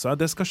utdannelse,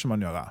 det skal ikke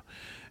man gjøre.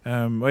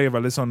 Og jeg er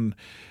veldig sånn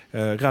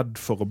redd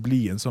for å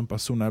bli en sånn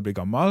person når jeg blir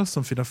gammel,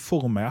 som finner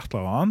for meg et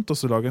eller annet, og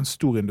så lager en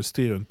stor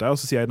industri rundt det, og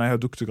så sier jeg, nei, jeg har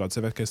doktorgrad, så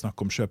jeg vet hva jeg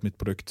snakker om, kjøp mitt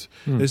produkt.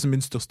 Det er liksom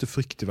min største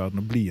frykt i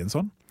verden å bli en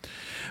sånn.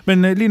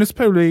 Men Linus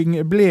Pauling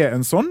ble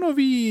en sånn, og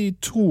vi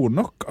tror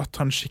nok at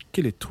han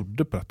skikkelig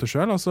trodde på dette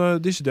selv. Altså,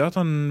 det er ikke det at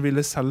han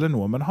ville selge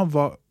noe, men han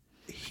var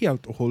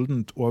helt og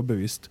holdent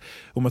overbevist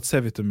om at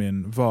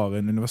C-vitamin var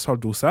en universal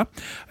dose.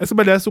 Jeg skal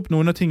bare lese opp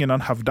noen av tingene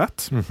han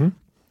hevdet.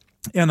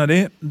 En av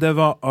de, det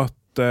var at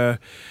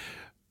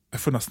jeg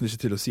får nesten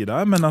ikke til å si det,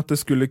 men at det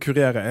skulle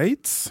kurere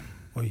AIDS.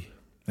 Oi.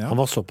 Ja.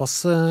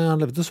 Han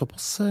levde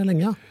såpass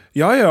lenge, ja.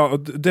 Ja,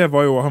 han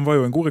var jo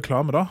en god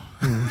reklame da.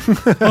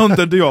 Han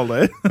døde jo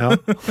aldri. Ja.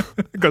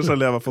 Kanskje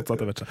han lever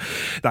fortsatt, jeg vet ikke.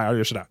 Nei, han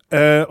gjør ikke det.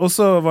 Og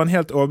så var han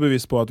helt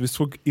overbevist på at hvis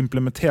folk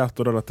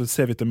implementerte dette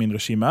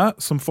C-vitaminregimet,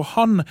 som for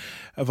han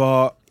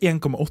var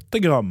 1,8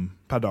 gram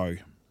per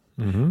dag,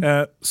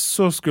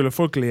 så skulle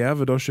folk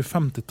leve da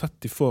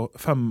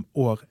 25-35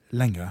 år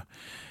lengre.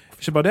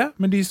 Ikke bare det,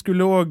 men de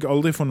skulle også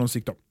aldri få noen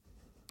sykdom.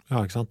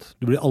 Ja, ikke sant?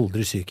 Du blir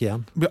aldri syk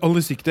igjen. Blir aldri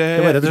syk.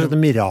 Det var rett og slett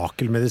en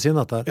mirakelmedisin,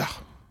 dette her. Ja.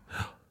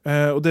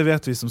 Og det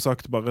vet vi som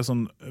sagt bare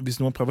sånn,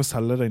 hvis noen prøver å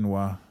selge deg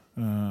noe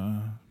på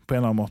en eller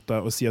annen måte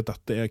og si at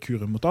dette er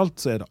kuren mot alt,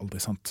 så er det aldri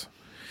sant.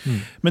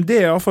 Men det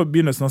er i hvert fall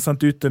begynnelsen. Han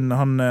sendt ut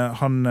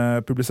han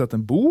publiserte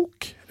en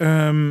bok,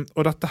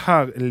 og dette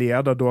her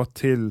leder da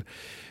til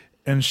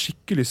en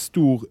skikkelig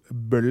stor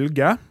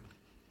bølge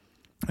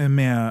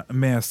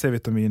med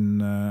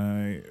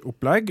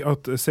C-vitamin-opplegg,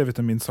 at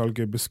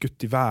C-vitaminsalget ble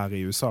skutt i været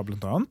i USA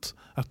blant annet.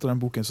 Etter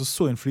den boken,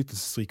 så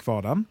innflytelsesrik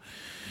var den.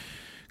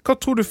 Hva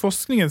tror du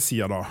forskningen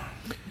sier da?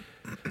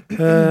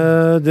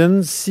 Den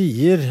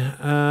sier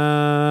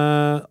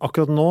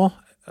akkurat nå,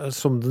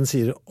 som den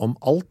sier om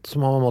alt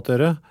som har med mat å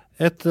gjøre,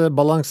 et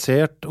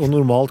balansert og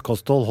normalt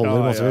kosthold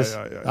holder massevis.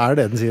 Er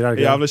det den sier, er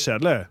det ikke? Jævlig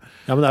kjedelig.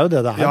 Ja, men det er jo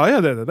det det er. Ja,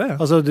 det er det.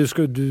 Altså, du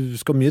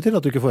skal mye til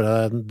at du ikke får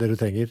deg det du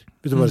trenger,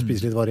 hvis du bare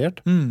spiser litt variert.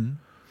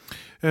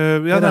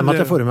 Jeg regner med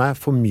at jeg får i meg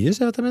for mye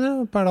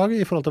C-vitaminer per dag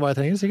i forhold til hva jeg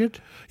trenger, sikkert.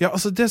 Ja,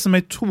 altså det som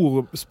jeg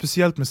tror,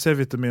 spesielt med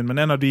C-vitamin,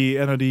 men en av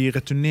de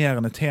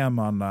returnerende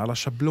temaene, eller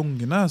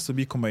sjablongene som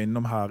vi kommer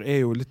innom her,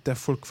 er jo litt det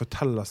folk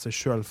forteller seg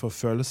selv for å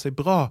føle seg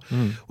bra.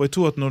 Og jeg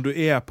tror at når du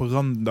er på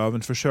randen av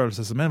en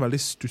forkjølelse som er en veldig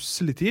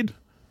stusselig tid,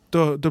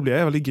 da blir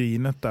jeg veldig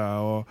grinete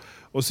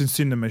og synes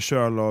synd i meg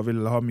selv og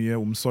vil ha mye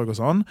omsorg og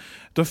sånn.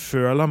 Da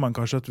føler man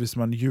kanskje at hvis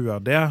man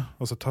gjør det,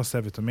 og så tar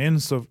C-vitamin,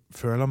 så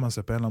føler man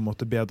seg på en eller annen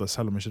måte bedre,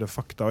 selv om ikke det er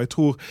fakta. Og jeg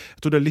tror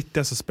det er litt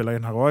det som spiller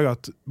inn her også,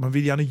 at man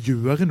vil gjerne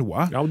gjøre noe.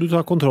 Ja, men du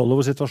tar kontroll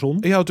over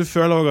situasjonen. Ja, at du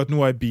føler også at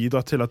noe har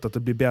bidratt til at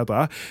dette blir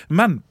bedre.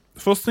 Men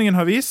forskningen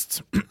har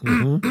vist...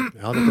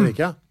 Ja, dette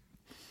liker jeg.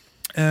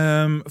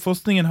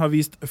 Forskningen har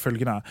vist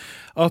følgende,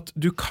 at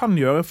du kan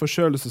gjøre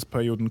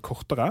forkjølelsesperioden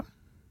kortere,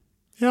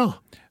 ja.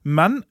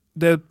 Men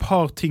det er et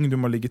par ting du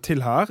må ligge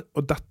til her,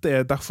 og dette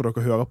er derfor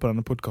dere hører på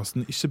denne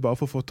podcasten, ikke bare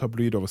for å få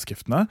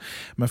tabloidoverskriftene,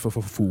 men for å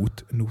få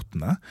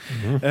fotnotene.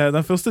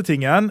 Den første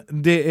tingen,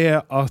 det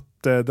er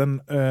at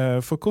den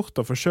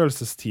forkorter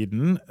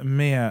forkjølelsestiden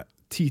med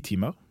 10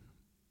 timer.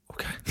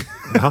 Ok.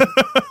 Ja.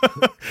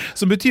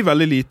 Som betyr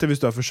veldig lite hvis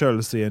du har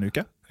forkjølelse i en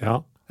uke. Ja.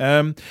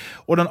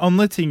 Og den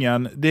andre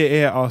tingen, det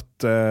er at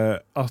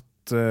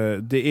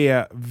det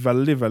er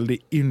veldig, veldig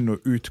inn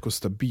og ut hvor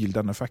stabil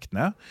den effekten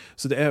er.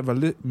 Så det er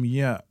veldig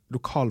mye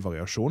lokal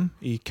variasjon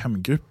i hvem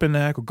gruppen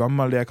er, hvor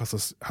gammel de er, hva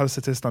slags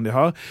helsetilstand de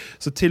har.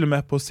 Så til og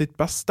med på sitt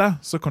beste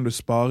så kan du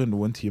spare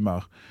noen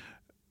timer.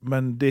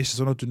 Men det er ikke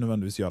sånn at du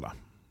nødvendigvis gjør det.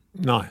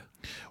 Nei.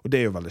 Og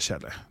det er jo veldig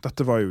kjedelig.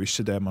 Dette var jo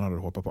ikke det man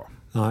hadde håpet på.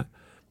 Nei.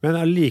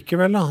 Men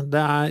allikevel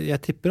da,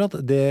 jeg tipper at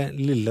det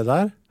lille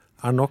der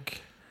er nok,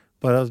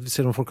 bare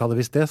selv om folk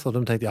hadde visst det, så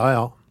hadde de tenkt,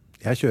 ja,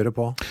 jeg kjører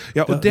på.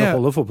 Ja, og det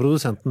holder for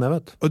produsenten det,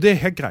 vet du. Og det er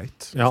helt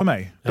greit for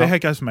meg. Det er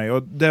helt greit for meg,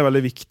 og det er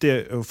veldig viktig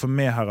for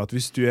meg her at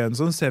hvis du er en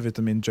sånn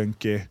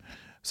C-vitamin-junkie,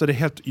 så er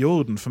det helt i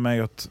orden for meg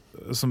at,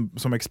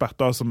 som ekspert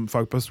da, som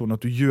fagperson,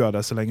 at du gjør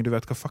det så lenge du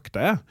vet hva fakta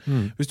er.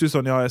 Hvis du er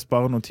sånn, ja, jeg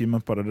sparer noen timer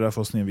på det, det der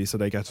forskningen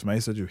viser det er greit for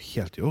meg, så er det jo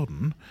helt i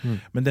orden.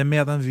 Men det er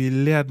mer den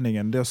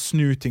villedningen, det å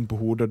snu ting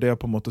på hodet, det å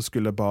på en måte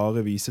skulle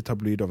bare vise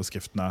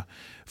tabloidoverskriftene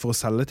for å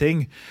selge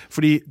ting.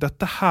 Fordi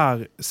dette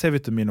her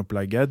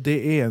C-vitaminopplegget, det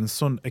er en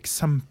sånn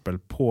eksempel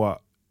på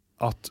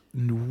at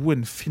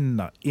noen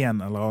finner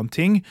en eller annen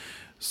ting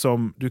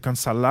som du kan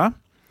selge,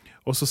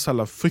 og så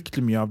selger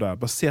fryktelig mye av det,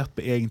 basert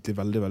på egentlig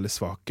veldig, veldig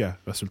svake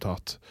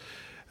resultat.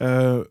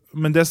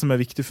 Men det som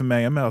er viktig for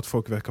meg er mer at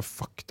folk vet hva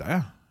fakta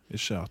er,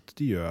 ikke at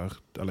de gjør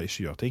eller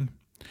ikke gjør ting.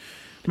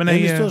 Men jeg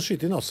har lyst til å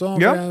skyte inn også.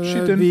 Ja,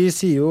 skyt inn. Vi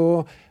sier jo,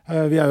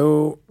 vi er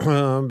jo,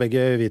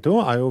 begge vi to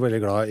er jo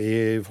veldig glad i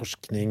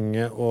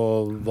forskning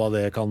og hva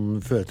det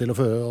kan føre til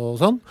og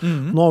sånn.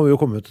 Nå har vi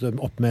jo kommet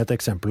opp med et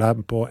eksempel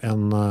her på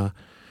en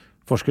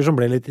forsker som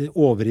ble litt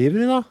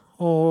overivrig da,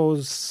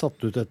 og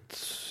satt ut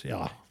et,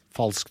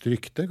 falskt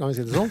rykte, kan vi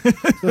si det sånn.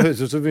 Så det høres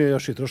ut som vi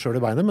skyter oss selv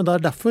i beinet, men det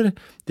er derfor,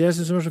 det jeg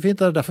synes er så fint,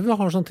 det er derfor vi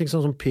har sånne ting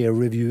som peer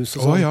reviews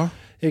og sånn.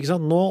 Ikke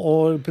sant? Nå,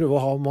 og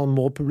prøve man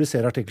må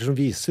publisere artikler som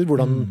viser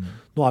hvordan,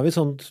 nå er vi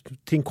sånn,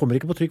 ting kommer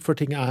ikke på trykk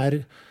før ting er,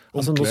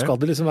 altså nå skal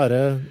det liksom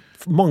være,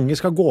 mange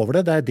skal gå over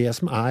det, det er det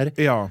som er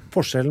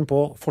forskjellen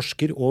på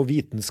forsker og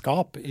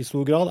vitenskap i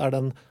stor grad, er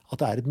den at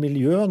det er et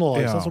miljø nå,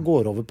 som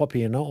går over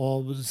papirene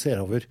og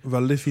ser over.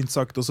 Veldig fint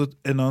sagt. Og så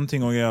en annen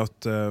ting også er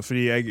at,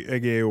 fordi jeg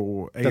er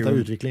jo... Dette er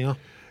utvikling,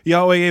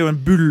 Ja, og jeg jo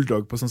en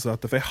bulldog på sånn som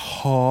dette, for jeg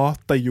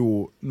hater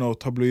jo når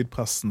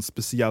tabloidpressen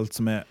spesielt,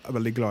 som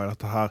veldig glad i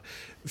dette her,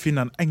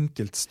 finner en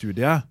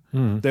enkeltstudie.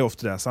 Det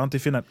ofte det, sant? De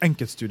finner en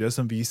enkeltstudie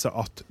som viser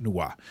at nå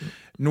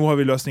har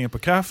vi løsningen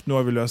på kreft, nå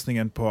har vi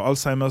løsningen på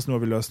Alzheimers, nå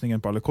har vi løsningen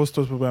på alle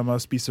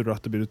kostholdsproblemer, spiser du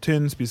dette blir du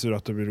tynn, spiser du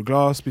dette blir du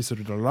glad,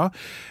 spiser du da.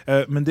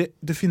 Men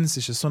det finnes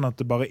ikke sånn at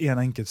det bare er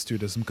en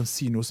enkeltstudie som kan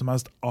si noe som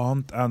helst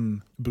annet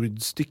enn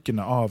bruddstykkene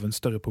av en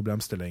større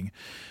problemstilling.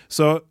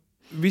 Så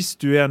hvis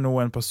du nå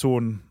en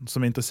person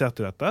som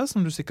interessert i dette, som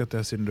du sikkert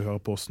siden du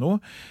hører på oss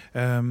nå,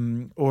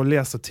 og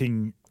leser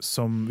ting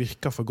som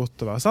virker for godt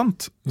til å være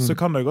sant, så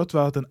kan det godt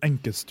være at en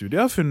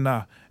enkeltstudie har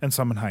funnet en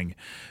sammenheng.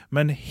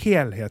 Men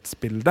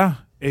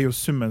helhetsbildet jo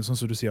summen, sånn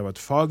som du sier, av et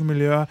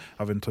fagmiljø,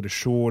 av en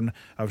tradisjon,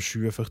 av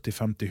 20, 40,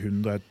 50,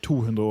 100,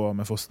 200 år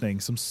med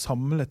forskning, som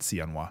samlet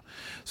sier noe.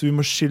 Så vi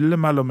må skille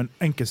mellom en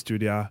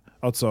enkeltstudie,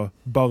 altså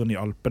barn i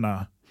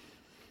Alpene,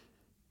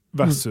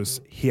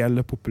 versus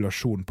hele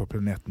populasjonen på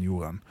planeten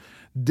Jorden.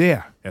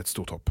 Det et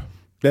stort hopp.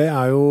 Det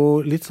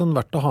jo litt sånn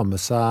verdt å ha med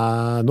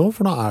seg nå,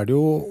 for nå det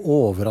jo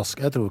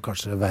overraskende. Jeg tror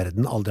kanskje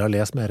verden aldri har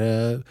lest mer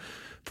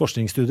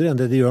forskningsstudier enn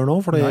det de gjør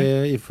nå, for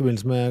i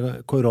forbindelse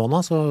med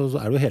korona så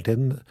det jo hele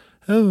tiden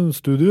en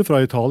studie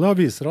fra Italia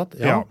viser at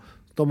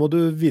da må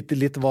du vite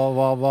litt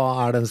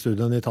hva den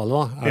studien i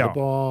Italia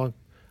da?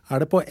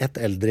 Det på et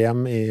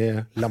eldrehjem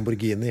i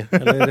Lamborghini,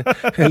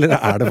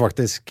 eller det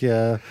faktisk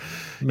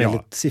med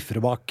litt siffre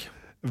bak?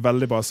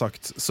 Veldig bra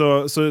sagt.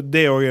 Så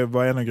det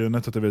var en av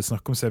grunnene til at jeg vil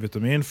snakke om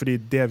C-vitamin, fordi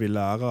det vi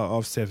lærer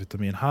av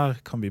C-vitamin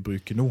her, kan vi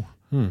bruke nå.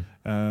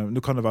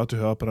 Nå kan det være at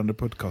du hører på denne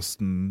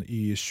podcasten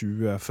i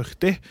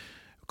 2040.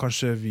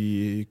 Kanskje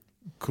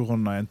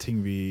korona en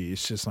ting vi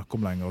ikke snakker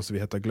om lenger, og så vi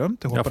heter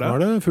glemt. Jeg håper for nå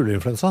det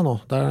fugleinfluensa nå.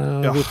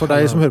 Det for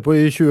deg som hører på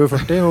i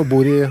 2040 og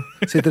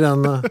sitter i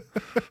den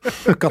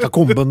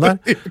katakomben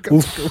der.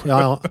 Uff,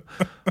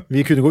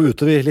 Vi kunne gå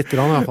ute litt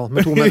grann, i hvert fall,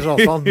 med 2 meters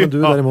avstand, men du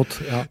derimot.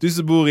 Du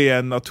som bor i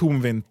en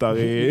atomvinter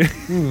i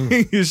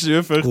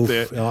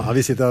 2040. Uff,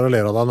 vi sitter her og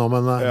ler av deg nå,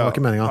 men det var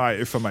ikke meningen.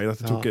 Nei, for meg,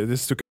 dette tok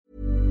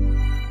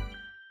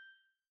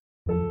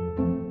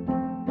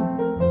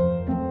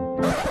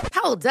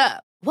Hold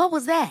up. What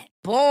was that?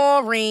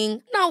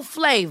 Boring. No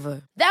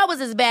flavor. That was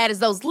as bad as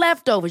those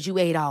leftovers you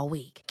ate all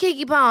week.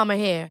 Keke Palmer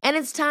here, and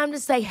it's time to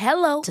say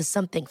hello to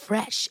something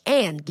fresh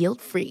and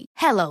guilt-free.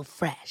 Hello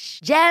Fresh.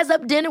 Jazz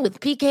up dinner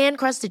with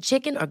pecan-crusted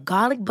chicken or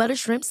garlic butter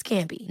shrimp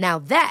scampi. Now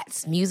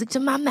that's music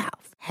to my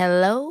mouth.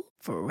 Hello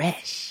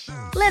Fresh.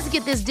 Let's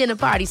get this dinner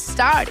party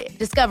started.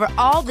 Discover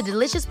all the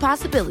delicious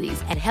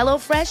possibilities at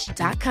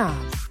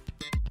HelloFresh.com.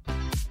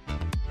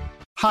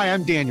 Hi,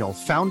 I'm Daniel,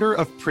 founder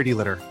of Pretty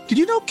Litter. Did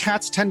you know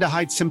cats tend to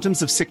hide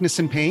symptoms of sickness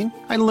and pain?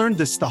 I learned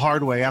this the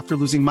hard way after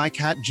losing my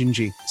cat,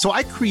 Gingy. So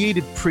I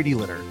created Pretty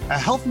Litter, a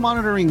health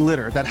monitoring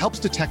litter that helps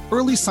detect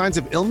early signs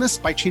of illness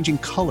by changing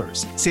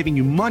colors, saving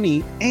you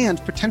money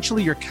and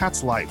potentially your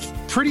cat's life.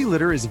 Pretty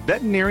Litter is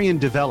veterinarian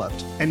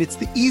developed, and it's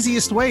the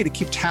easiest way to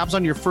keep tabs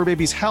on your fur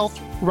baby's health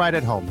right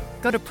at home.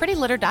 Go to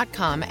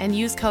prettylitter.com and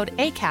use code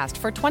ACAST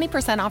for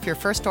 20% off your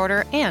first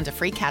order and a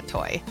free cat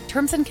toy.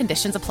 Terms and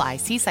conditions apply.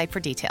 See site for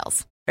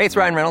details. Hey, it's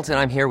Ryan Reynolds, and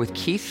I'm here with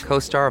Keith,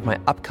 co-star of my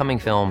upcoming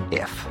film,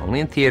 If,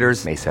 only in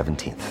theaters May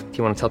 17th. Do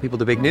you want to tell people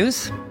the big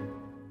news?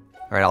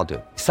 All right, I'll do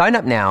it. Sign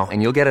up now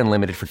and you'll get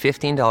unlimited for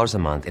 $15 a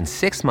month and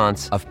 6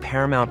 months of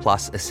Paramount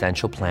Plus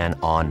Essential Plan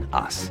on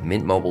us.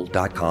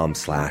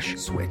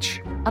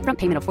 MintMobile.com/switch. Upfront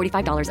payment of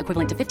 $45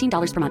 equivalent to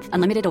 $15 per month.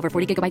 Unlimited over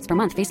 40 gigabytes per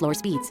month. Face lower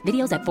speeds.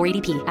 Videos at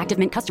 480p. Active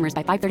Mint customers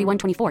by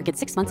 531.24 get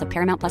 6 months of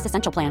Paramount Plus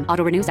Essential Plan.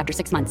 Auto renews after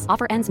 6 months.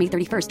 Offer ends May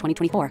 31st,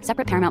 2024.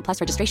 Separate Paramount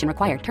Plus registration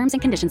required. Terms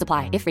and conditions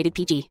apply if rated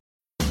PG.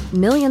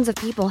 Millions of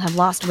people have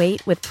lost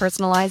weight with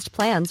personalized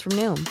plans from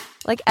Noom.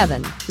 Like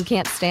Evan, who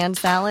can't stand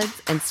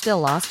salads and still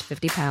lost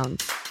 50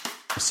 pounds.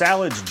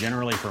 Salads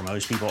generally for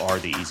most people are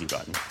the easy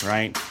button,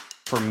 right?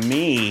 For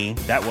me,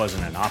 that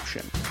wasn't an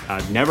option.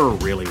 I never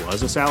really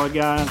was a salad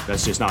guy.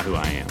 That's just not who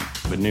I am.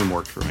 But Noom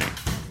worked for me.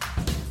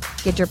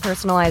 Get your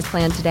personalized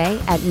plan today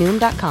at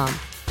Noom.com.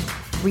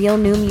 Real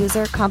Noom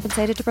user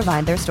compensated to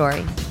provide their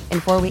story. In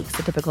 4 weeks,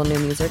 the typical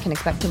Noom user can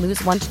expect to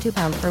lose 1 to 2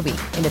 pounds per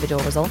week.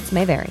 Individual results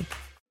may vary.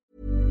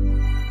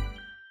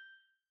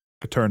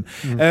 Turn.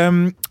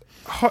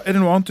 Det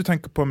noe annet du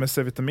tenker på med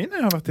C-vitamin?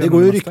 Det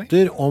går jo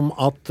rykter om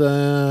at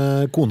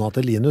kona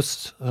til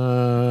Linus,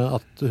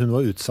 at hun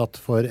var utsatt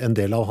for en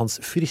del av hans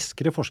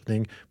friskere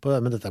forskning,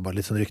 men dette bare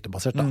litt sånn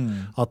ryktebasert da,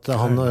 at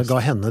han ga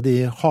henne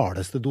de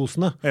hardeste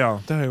dosene. Ja,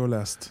 det har jeg jo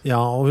lest.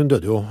 Ja, og hun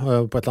døde jo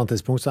på et eller annet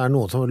tidspunkt, så det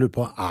noen som lurer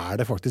på,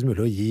 det faktisk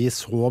mulig å gi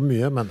så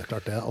mye? Men det er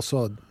klart det er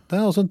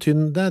også et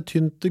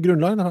tynt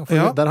grunnlag.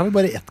 Der har vi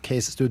bare ett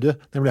case-studie,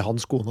 nemlig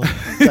hans kone.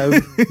 Det er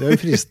jo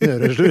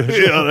fristende å gjøre.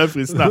 Ja, det er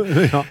fristende.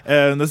 Ja.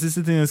 Den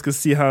siste tingen jeg skal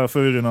si her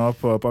før vi runder av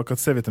på akkurat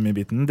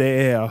C-vitaminbiten,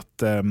 det at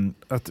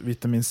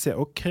vitamin C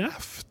og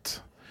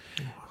kreft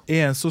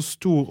en så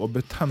stor og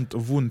betent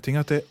og vond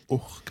ting at jeg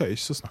orker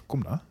ikke å snakke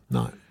om det.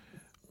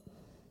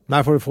 Nei,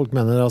 for folk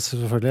mener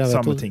selvfølgelig...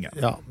 Samme ting.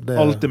 Ja,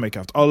 alltid med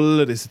kreft.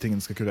 Alle disse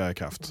tingene skal kurere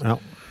kreft. Ja.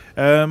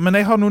 Men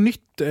jeg har noe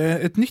nytt,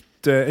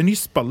 en ny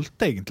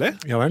spalte egentlig,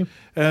 Ja vel.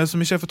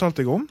 som ikke jeg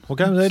fortalte deg om.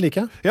 Ok, det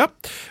liker jeg. Ja,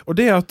 og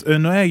det at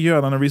når jeg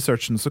gjør denne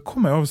researchen, så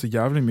kommer jeg over så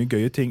jævlig mye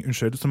gøye ting,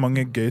 så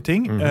mange gøye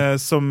ting,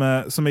 som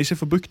jeg ikke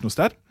får brukt noe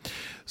sted.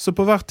 Så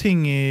på hver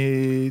ting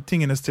i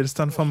tingenes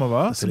tilstand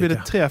fremover, så blir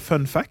det 3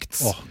 fun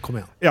facts. Kom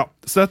igjen. Ja,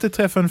 så dette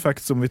 3 fun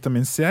facts om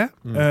vitamin C.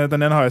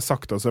 Den ene har jeg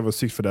sagt, altså jeg var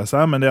sykt for det,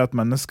 men det er at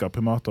mennesker,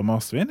 primater og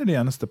marsvin er de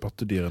eneste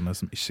pattedyrene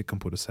som ikke kan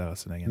produsere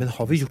sin egen. Men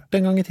har vi gjort det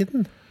en gang i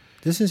tiden?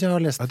 Det synes jeg har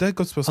lest. Ja, det er et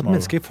godt spørsmål. At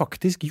mennesker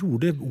faktisk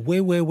gjorde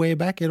way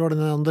back, eller var det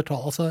Neandertal,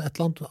 altså et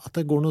eller annet, at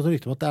det går noe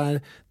rykte om at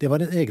det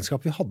var en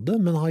egenskap vi hadde,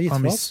 men har gitt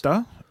fra oss.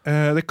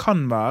 Det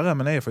kan være,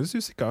 men jeg er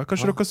faktisk usikker.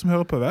 Kanskje dere som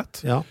hører på vet?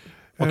 Ja,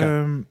 ok.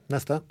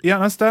 Neste. Ja,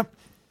 neste.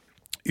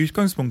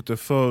 Utgangspunktet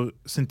for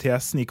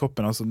syntesen i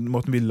kroppen, altså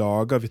måten vi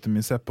lager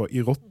vitamin C på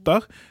i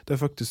rotter, det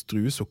er faktisk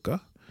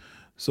druesukker.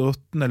 Så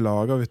rottene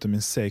lager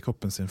vitamin C i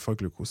kroppen sin fra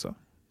glukose.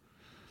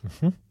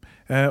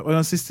 Og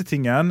den siste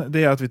tingen,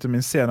 det er at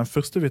vitamin C er den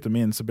første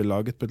vitaminen som blir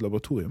laget på et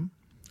laboratorium.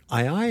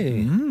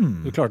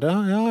 Du klarte det,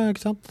 ja, ikke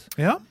sant?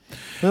 Ja.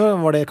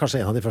 Men var det kanskje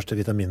en av de første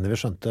vitaminene vi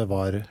skjønte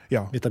var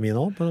vitamin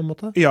også, på en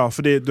måte? Ja,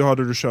 fordi du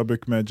hadde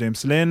kjørbuk med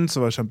James Lind,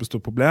 så var det et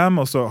kjempestort problem,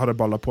 og så hadde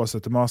ballet på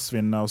seg til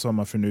marsvinene, og så har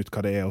man funnet ut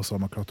hva det er, og så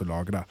har man klart å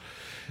lage det.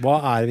 Hva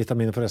er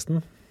vitaminer forresten?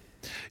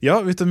 Ja,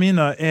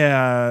 vitaminer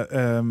er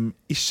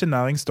ikke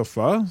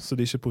næringsstoffer, så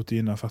det er ikke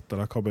proteiner, fett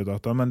eller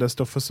karbohydrater, men det er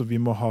stoffer som vi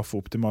må ha for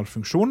optimal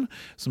funksjon,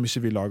 som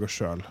ikke vi lager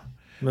selv.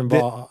 Men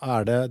hva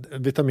er det?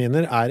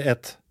 Vitaminer er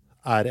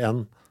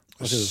en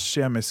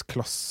kjemisk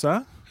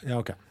klasse.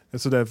 Ja, ok.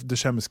 Så det er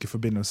kjemiske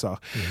forbindelser.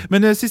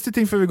 Men det siste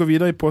ting før vi går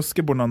videre i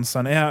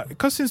påskebonanzaen er,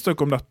 hva synes dere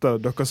om dette,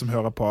 dere som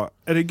hører på?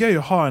 Er det gøy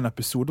å ha en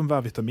episode om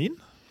hver vitamin?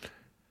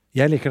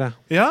 Jeg liker det.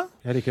 Ja?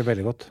 Jeg liker det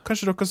veldig godt.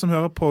 Kanskje dere som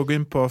hører på, gå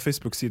inn på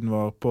Facebook-siden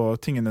vår på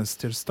Tingenes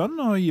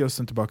tilstand og gi oss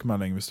en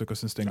tilbakemelding hvis dere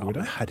synes det er en god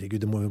idé. Herregud,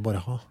 det må vi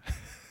bare ha.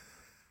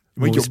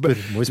 Må vi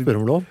spørre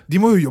om lov?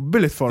 De må jo jobbe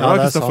litt for det,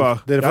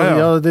 Kristoffer.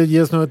 Det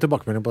gir oss noe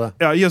tilbakemelding på det.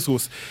 Ja, gi oss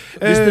ros.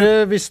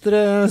 Hvis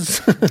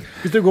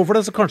dere går for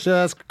det, så kanskje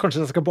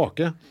jeg skal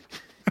bake.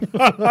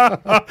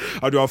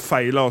 Ja, du har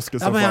feilet oss,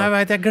 Kristoffer. Ja, men jeg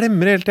vet, jeg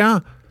glemmer helt,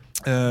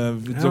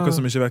 Dere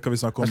som ikke vet hva vi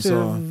snakker om,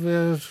 så... Det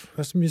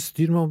er så mye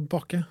styr med å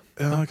bake.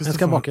 Ja, jeg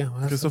skal bake.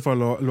 Kristoffer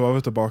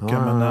lovet å bake,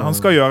 men han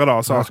skal gjøre det,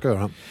 altså. Jeg skal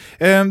gjøre det.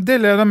 Det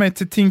leder meg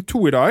til ting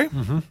 2 i dag.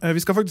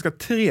 Vi skal faktisk ha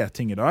 3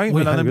 ting i dag,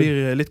 men denne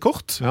blir litt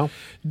kort. Ja.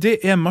 Det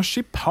er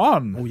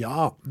marsipan.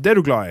 Det er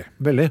du glad i.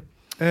 Veldig.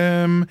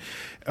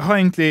 Jeg har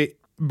egentlig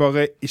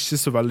bare ikke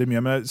så veldig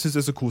mye, men jeg synes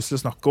det er så koselig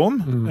å snakke om.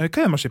 Hva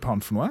er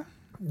marsipan for noe?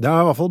 Det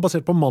er i hvert fall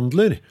basert på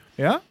mandler.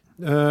 Ja.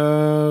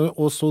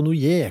 Og så noe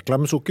jækla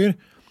med sukker.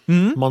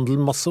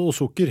 Mandelmasse og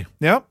sukker.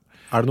 Ja.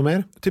 Er det noe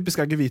mer? Typisk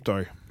eggehvit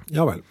også.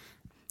 Ja vel.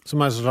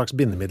 Som er et slags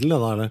bindemiddel, da,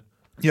 eller?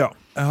 Ja.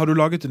 Har du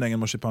laget din egen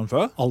marsipan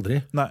før?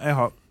 Aldri. Nei, jeg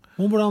har.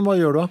 Hva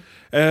gjør du da?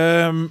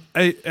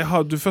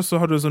 Først så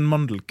har du sånn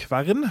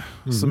mandelkvern,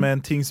 som er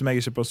en ting som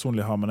jeg ikke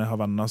personlig har, men jeg har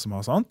venner som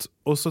har sant.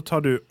 Og så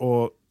tar du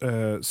og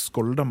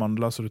skolder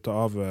mandler, så du tar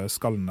av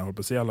skallene,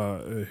 holdt på å si,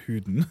 eller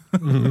huden.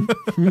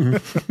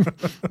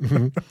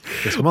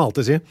 Det skal man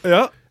alltid si.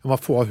 Ja. Man må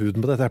få av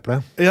huden på dette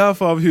eplet. Ja,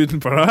 få av huden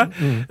på det.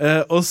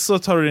 Og så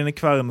tar du dine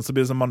kvern, og så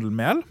blir det sånn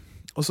mandelmel.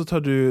 Og så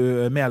tar du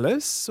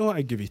melis og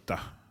eggehvite.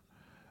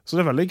 Så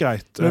det er veldig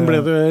greit. Men ble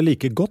det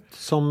like godt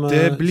som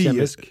kjemisk? Det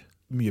blir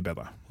mye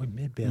bedre. Oi,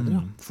 mye bedre,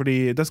 ja. Fordi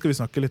det skal vi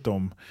snakke litt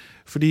om.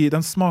 Fordi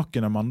den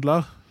smaken av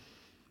mandler,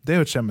 det er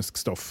jo et kjemisk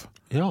stoff.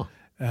 Ja.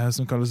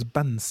 Som kalles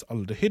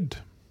benzaldehyd.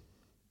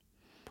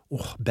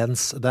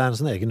 Benz, det er en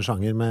sånn egen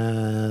sjanger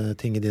med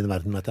ting i din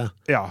verden, vet jeg.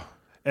 Ja.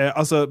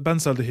 Altså,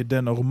 benzaldehyd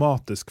er en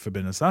aromatisk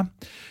forbindelse.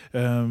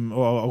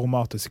 Og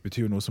aromatisk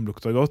betyr noe som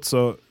lukter godt,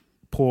 så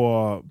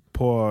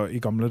i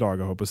gamle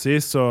dager, håper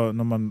jeg, så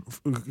når man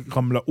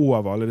ramler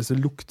over alle disse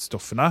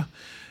luktstoffene,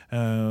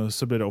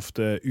 så blir det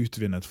ofte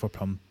utvinnet fra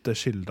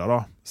planteskilder,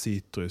 da.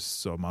 Citrus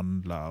og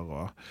mandler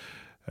og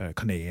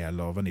kanel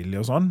og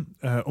vanilje og sånn.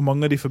 Og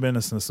mange av de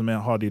forbindelsene som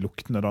har de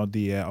luktene, da,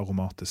 de er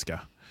aromatiske.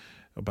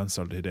 Og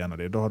benzaldehyd er en av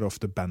de. Da har det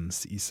ofte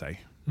benz i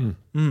seg.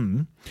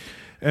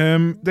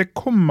 Det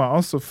kommer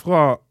altså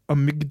fra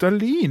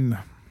amygdalin.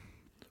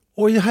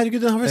 Oi,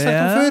 herregud, den har vi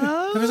snakket om før.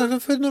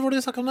 Når var det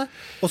vi snakket om det?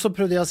 Og så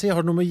prøvde jeg å si, har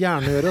det noe med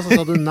hjerne å gjøre? Så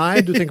sa du,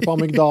 nei, du tenker på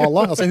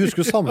amygdala. Altså, jeg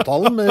husker jo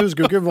samtalen, men jeg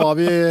husker jo ikke hva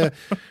vi...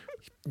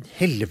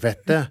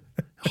 Helvete,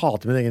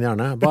 hater min egen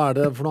hjerne. Hva er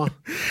det for noe?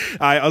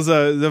 Nei, altså,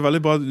 det er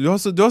veldig bra. Du har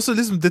så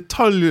liksom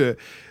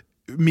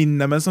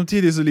detaljminne, men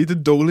samtidig så lite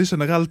dårlig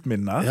generelt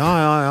minne.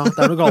 Ja.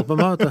 Det er noe galt med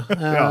meg, vet du.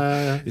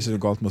 Ikke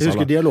noe galt med oss alle. Jeg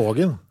husker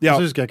dialogen, så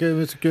husker jeg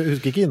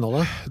ikke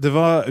innholdet. Vi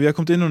har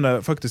kommet inn under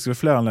faktisk ved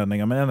flere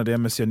anledninger, men en av de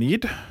er med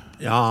cyanid.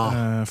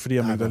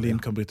 Fordi amygdalin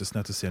kan brytes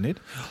ned til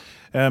cyanid.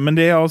 Men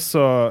det er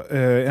altså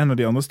en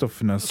av de andre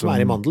stoffene som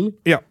er i mandel?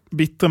 Ja,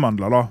 bitre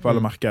mandler da, vel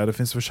å merke. Det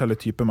finnes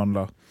forskjellige typer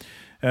mandler.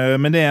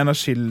 Men det er en av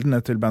kildene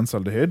til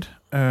benzaldehyd.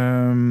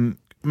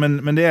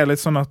 Men det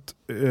litt sånn at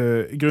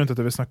grunnen til at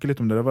jeg vil snakke litt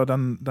om det var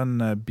den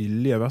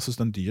billige versus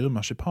den dyre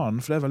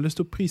marsipanen, for det veldig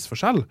stor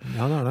prisforskjell.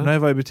 Ja, det det. Når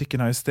jeg var i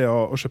butikken her i sted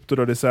og kjøpte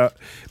da disse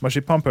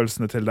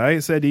marsipanpølsene til deg,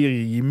 så de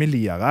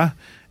rimeligere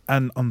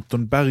enn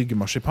Anton Berg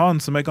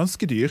marsipan, som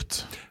ganske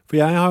dyrt. For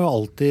jeg har jo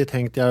alltid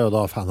tenkt, jeg jo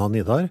da fan av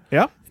Nidar.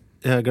 Ja.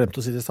 Jeg glemte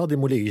å si det i stad, de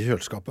må ligge i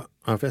kjøleskapet.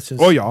 For jeg synes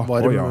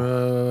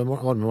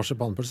varme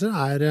marsipanpølser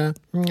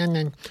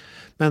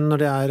men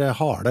når det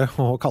harde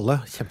og kalde,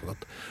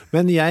 kjempegodt.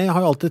 Men jeg har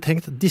jo alltid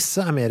tenkt,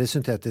 disse mer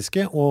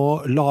syntetiske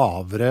og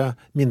lavere,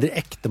 mindre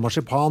ekte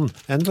marsipan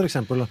enn for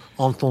eksempel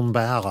Anton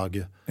Berg.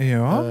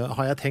 Ja.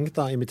 Har jeg tenkt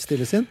da i mitt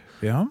stille sinn.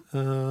 Ja.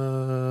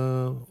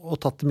 Og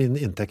tatt min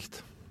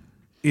inntekt.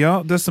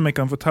 Ja, det som jeg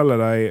kan fortelle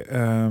deg,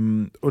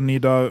 og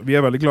Nidar, vi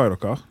veldig glad i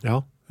dere.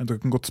 Ja. Dere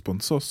kan godt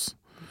sponse oss.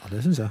 Ja,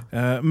 det synes jeg.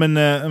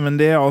 Men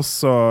det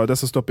altså, det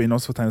som står på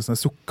innholdsfortegnelsen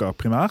sukker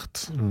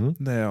primært.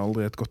 Det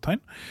aldri et godt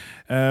tegn.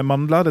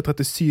 Mandler, det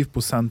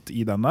 37%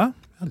 i denne.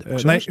 Ja,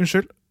 nei,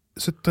 unnskyld.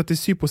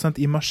 37%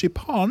 i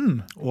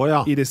marsipanen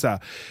i disse.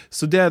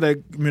 Så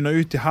det munner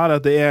ut i her,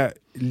 at det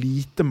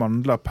lite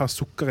mandler per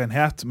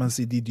sukkerenhet, mens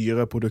i de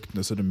dyre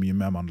produktene så det mye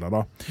mer mandler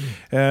da.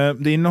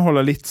 Det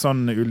inneholder litt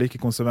sånn ulike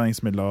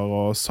konserveringsmidler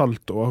og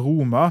salt og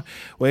aroma,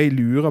 og jeg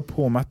lurer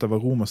på om et av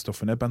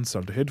aromastoffene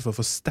benzaldehyd for å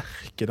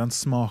forsterke den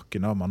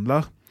smaken av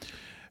mandler.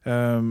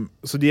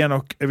 Så de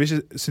nok,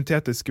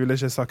 syntetisk vil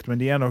jeg ikke sagt,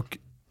 men de nok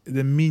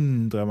det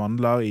mindre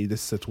mandler i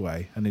disse, tror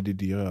jeg, enn i de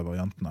dyre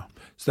variantene.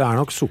 Så det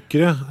nok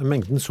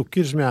mengden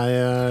sukker som jeg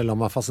lar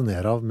meg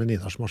fascinere av med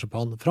Nidars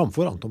marsipan,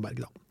 framfor Anton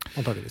Berg da,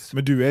 antageligvis.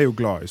 Men du jo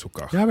glad i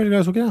sukker. Jeg veldig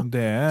glad i sukker, ja. Så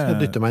jeg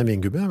dytter meg i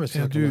min gubbe.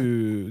 Ja, du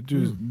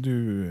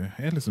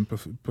liksom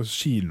på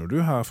kino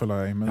du her,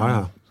 føler jeg, men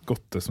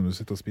godt det som du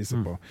sitter og spiser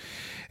på.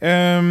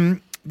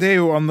 Det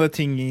jo andre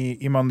ting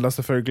i mandler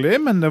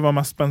selvfølgelig, men det var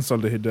mest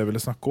benzaldehyd jeg ville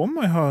snakke om,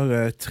 og jeg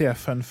har 3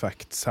 fun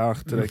facts her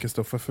til deg,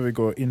 Kristoffer, før vi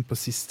går inn på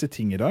siste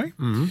ting i dag.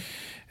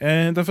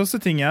 Den første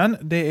tingen,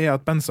 det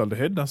at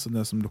benzaldehyd, altså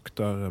det som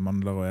lukter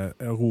mandler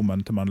og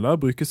aromen til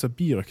mandler, brukes av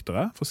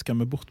birøktere for å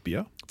skremme bort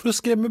bier. For å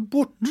skremme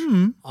bort?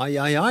 Ai.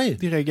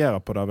 De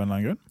reagerer på det av en eller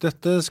annen grunn.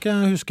 Dette skal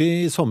jeg huske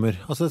i sommer.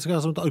 Altså, det skal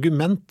være som et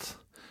argument.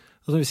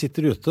 Altså, vi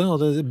sitter ute, og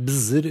det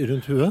bzzer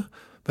rundt huet.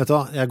 Vet du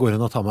hva, jeg går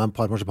inn og tar meg en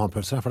par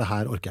marsipanpølser, for det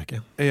her orker jeg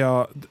ikke.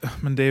 Ja,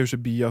 men det jo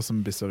ikke bier som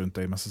bisser rundt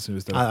deg, mest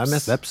sannsynligvis. Nei, det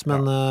mest veps,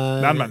 men,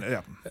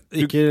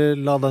 ikke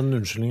la den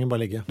unnskyldningen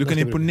bare ligge. Du kan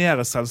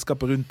imponere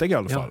selskapet rundt deg i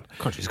alle fall. Ja,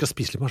 kanskje vi skal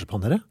spise litt marsipan,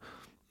 dere?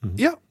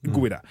 Ja,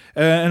 god idé.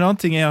 En annen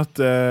ting at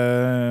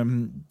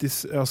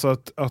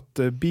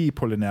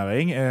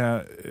bipollinering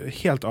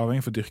helt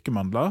avhengig for å dyrke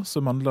mandler,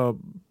 så mandler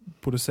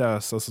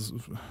produseres,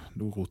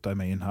 nå roter jeg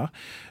meg inn her,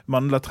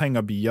 mandler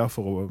trenger bier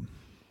for å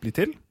bli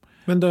til.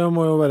 Men det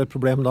må jo være et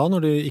problem da,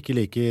 når de ikke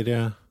liker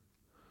den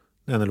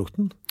ene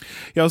lukten.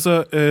 Ja,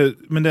 altså,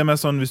 men det mer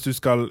sånn, hvis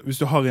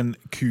du har en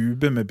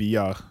kube med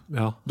bier,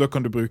 da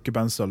kan du bruke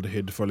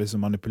benzaldehyd for å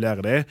liksom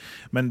manipulere det,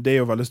 men det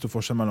jo veldig stor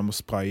forskjell mellom å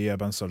spraye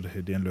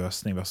benzaldehyd i en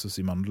løsning versus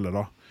i mandler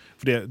da.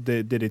 For det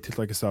de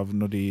tiltrekkes av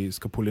når de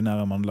skal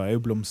pollinere mandler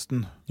jo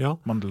blomsten. Ja.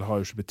 Mandler har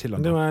jo ikke blitt til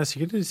ennå. De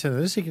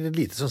kjenner sikkert et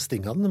lite sånn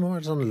sting av den. Det må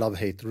være sånn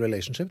love-hate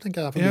relationship,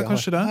 tenker jeg. Ja,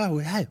 kanskje det.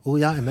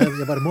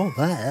 Jeg bare må.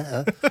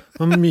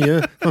 Mye,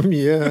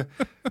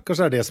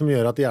 kanskje det som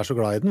gjør at de så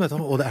glad i den, vet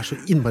du? Og det så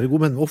innmari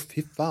god, men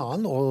fy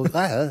faen.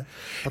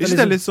 Ikke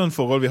det litt sånn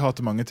forhold vi har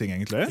til mange ting,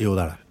 egentlig? Jo,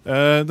 det det.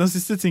 Den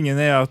siste tingen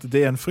at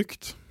det en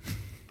frukt.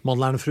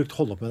 Mandler en frukt,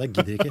 hold opp med det,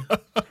 gidder ikke.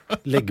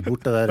 Legg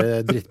bort det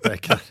der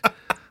drittbrekket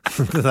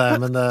der.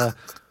 Men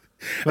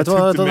vet du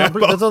hva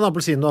den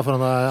appelsinen du har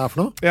foran deg for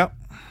noe? Ja.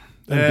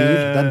 Det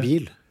en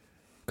bil.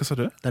 Hva sa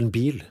du? Det en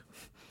bil.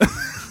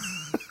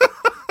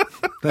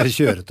 Det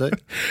kjøretøy.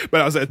 Men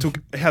altså, jeg tok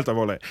helt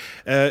alvorlig.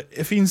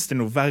 Finnes det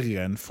noe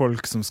verre enn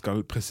folk som skal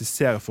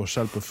presisere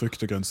forskjell på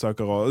frukt og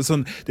grønnsaker? Og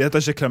sånn, det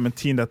heter ikke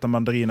clementin, det heter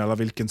mandarin, eller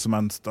hvilken som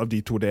helst av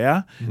de to det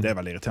Det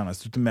veldig irriterende.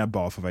 Jeg synes det mer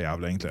bare for å være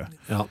jævlig, egentlig.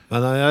 Ja, men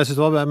jeg synes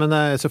det var men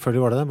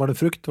selvfølgelig var det det. Var det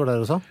en frukt, var det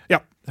du sa? Ja,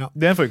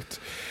 det en frukt.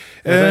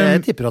 Jeg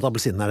tipper at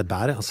appelsinen et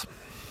bær, altså.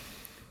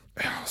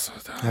 Ja, altså,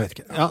 jeg vet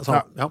ikke.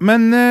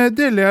 Men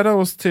det leder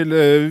oss til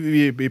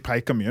vi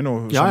preiker mye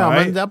nå.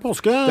 Men det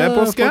påske.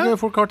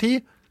 Folk har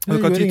tid. Dere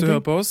har tid til å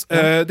høre på oss.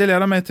 Det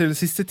leder meg til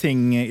siste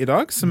ting i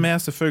dag, som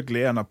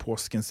selvfølgelig en av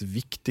påskens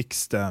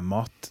viktigste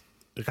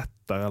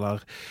matretter eller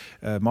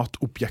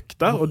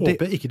matobjekter. Jeg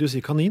håper ikke du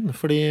sier kanin,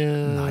 fordi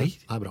Nei,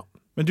 bra.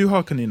 Men du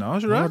har kaniner,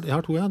 har ikke du det? Jeg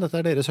har 2,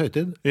 Dette deres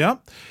høytid. Ja.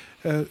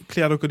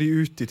 Kler dere de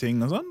ut i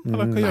ting og sånn?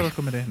 Eller hva gjør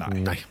dere med det?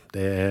 Nei,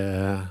 det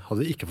hadde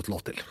vi ikke fått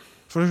lov til.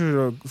 Får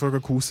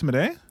dere kose med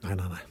det? Nei.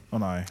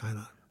 Nei.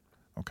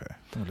 Ok,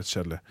 det var litt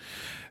kjedelig.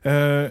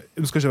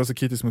 Du skal ikke være så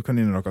kritisk mot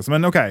kaninene deres,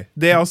 men ok,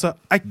 det altså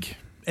egg.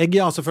 Egg,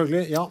 ja,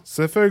 selvfølgelig. Ja.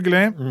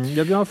 Selvfølgelig.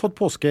 Ja, vi har fått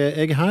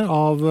påskeegg her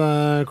av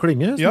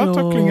Klynge,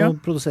 som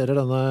produserer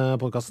denne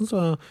podcasten,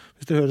 så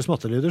hvis du hører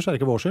smattelyder, så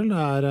det ikke vår skyld,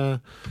 det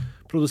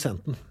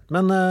produsenten.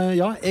 Men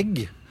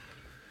egg.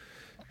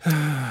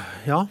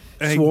 Ja,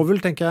 svovel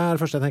tenker jeg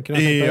det første jeg tenker.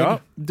 Ja,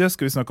 det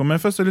skal vi snakke om. Men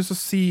først har jeg lyst til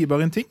å si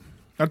bare en ting.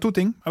 Eller 2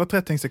 ting, eller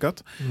 3 ting sikkert.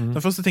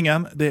 Den første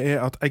tingen, det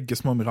at egg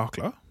små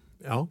mirakler.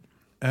 Ja.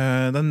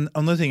 Den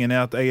andre tingen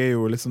at jeg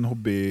jo litt sånn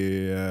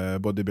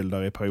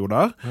hobby-bodybuilder I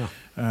perioder.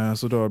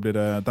 Så da blir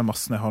det den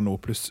massen jeg har nå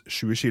pluss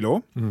 20 kilo.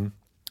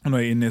 Og når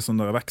jeg inne I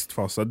sånn der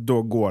vekstfase, da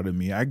går det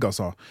mye egg,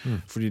 altså.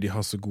 Fordi de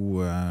har så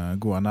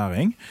god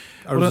ernæring.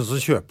 Du sånn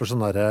som kjøper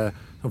sånn der,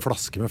 en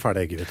flaske med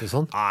ferdig eggehvite og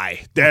sånn? Nei,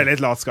 det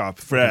litt latskap.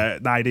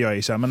 Nei, det gjør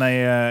jeg ikke. Men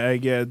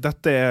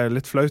dette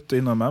litt flaut å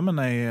innrømme, men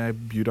jeg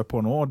bjuder på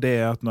nå. Og det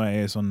at når jeg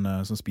I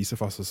sånn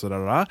spisefase så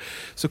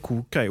så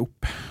koker jeg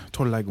opp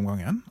 12 egg om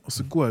gangen. Og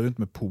så går jeg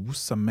rundt med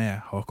poser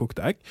med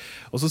hardkokte egg.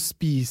 Og så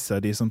spiser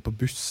jeg de sånn på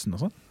bussen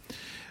og sånn.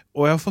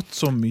 Og jeg har fått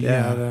så mye...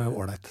 Det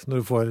ordentlig.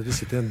 Når det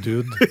sitter en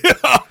dude...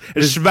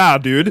 en svær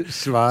dude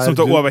som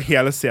tar over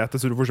hele setet,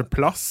 så du får ikke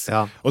plass,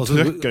 og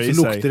trykker I seg.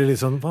 Så lukter det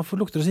litt sånn,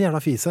 hvorfor lukter det så jævla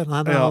fis her?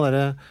 Nei, det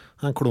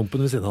den klumpen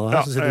ved siden av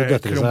deg, så sitter det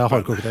døtter I seg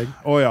hardkokt egg.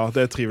 Ja,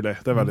 det trivelig.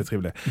 Det veldig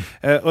trivelig.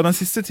 Og den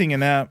siste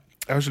tingen jeg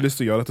har ikke lyst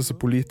til å gjøre dette så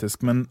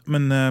politisk, men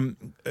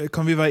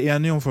kan vi være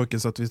enige om,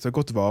 folkens, at vi tar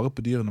godt vare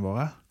på dyrene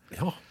våre?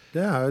 Ja.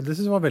 Det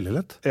synes jeg var veldig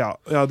lett. Ja,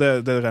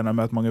 det regner jeg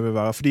med at mange vil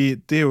være. Fordi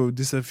det jo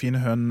disse fine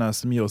hønene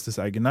som gir oss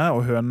disse eggene,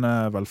 og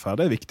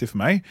hønevelferd er viktig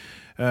for meg.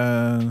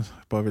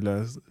 Bare vil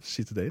jeg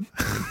skyte det inn.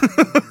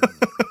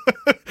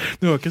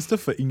 Nå har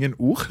Kristoffer ingen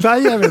ord.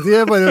 Nei, jeg vet ikke.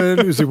 Jeg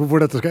bare usikker på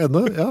hvor dette skal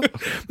ende. Ja.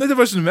 Nei, det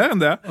var ikke noe mer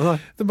enn det.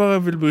 Det bare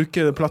vil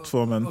bruke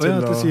plattformen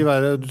til å... Si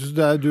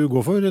du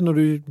går for, når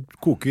du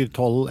koker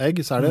 12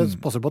 egg, så det,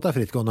 passer på at det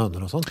frittgående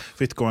høner og sånn.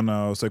 Frittgående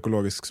og så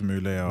økologisk som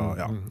mulig, og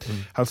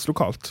helst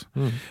lokalt.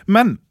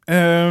 Men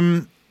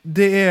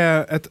det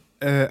et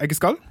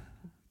eggeskall,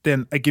 det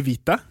en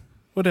eggehvite,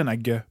 og det en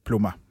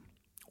eggeplomme.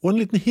 Og en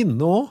liten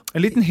hinne også.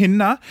 En liten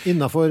hinne.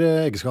 Innenfor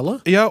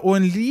eggeskallet. Ja, og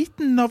en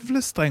liten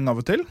navlestreng av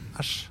og til.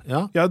 Æsj,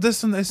 ja. Ja, det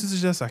sånn, jeg synes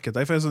ikke det så ekkelt.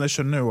 For jeg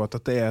skjønner jo at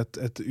dette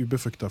et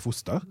ubefruktet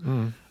foster.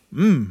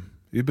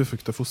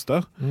 Ubefruktet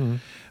foster.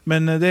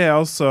 Men det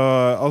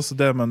altså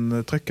det man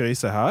trykker I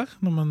seg her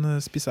når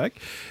man spiser egg.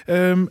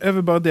 Jeg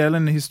vil bare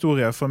dele en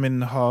historie fra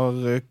min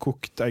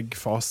hardkokt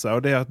eggfase,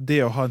 og det at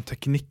det å ha en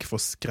teknikk for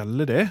å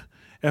skrelle det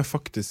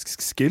faktisk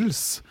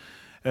skills.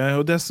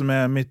 Og det som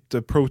mitt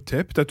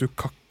pro-tip, det at du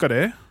kakker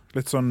det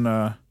litt sånn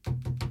og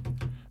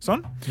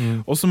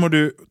så må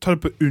du ta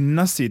det på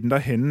undersiden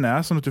der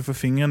hinnen sånn at du får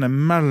fingrene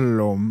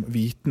mellom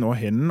hviten og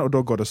hinnen, og da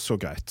går det så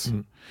greit.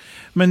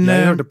 Men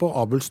jeg hørte på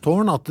Abels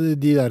tårn at de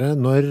der,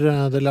 når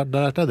det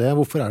lærte det,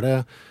 hvorfor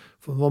det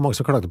var mange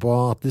som klagde på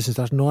at de synes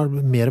det nå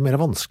mer og mer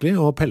vanskelig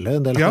å pelle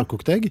en del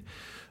hardkokte egg.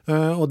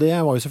 Og det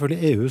var jo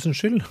selvfølgelig EUs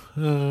skyld,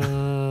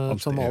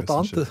 som alt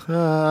annet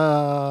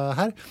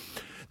her.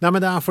 Nei, men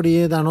det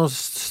fordi det noe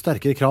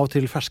sterkere krav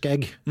til ferske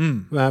egg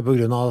på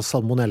grunn av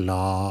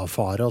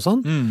salmonella-fare og sånn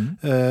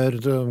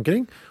rundt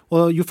omkring.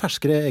 Og jo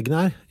ferskere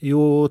eggene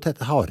jo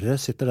hardere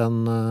sitter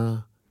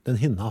den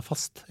hinna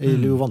fast.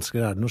 Jo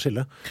vanskeligere det å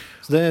skille.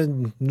 Så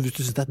hvis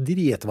du synes det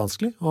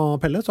dritvanskelig å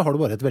pelle, så har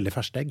du bare et veldig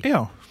ferskt egg.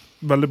 Ja,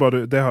 veldig bra.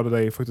 Det hadde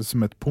jeg faktisk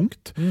som et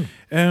punkt.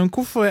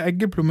 Hvorfor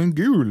eggeplommen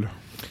gul?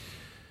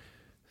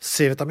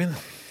 C-vitamin.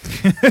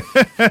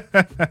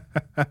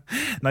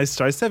 Nei,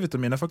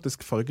 C-vitamin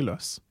faktisk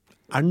fargeløs.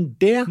 Den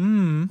det?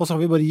 Og så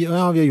har vi vi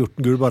har gjort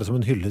den gul bare som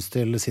en hyllest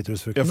til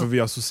citrusfrukten. Ja, for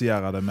vi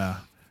assosierer det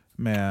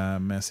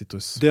med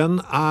citrus.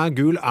 Den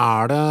gul,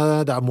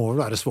 det må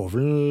vel være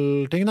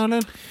svovelting da,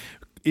 eller?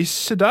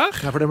 Ikke der.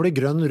 Ja, for den blir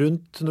grønn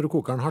rundt når du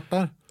koker den hardt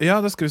der. Ja,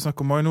 det skal vi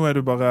snakke om. Nå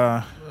du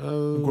bare...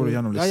 går du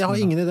gjennom listen. Ja, jeg har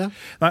ingen idé.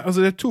 Nei, altså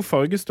det 2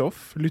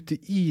 fargestoff,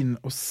 lutein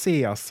og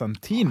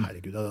zeaxanthin.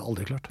 Herregud, det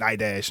aldri klart. Nei,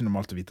 det ikke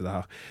normalt å vite det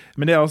her.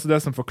 Men det altså det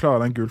som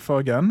forklarer den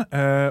gulfargen.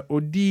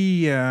 Og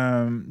det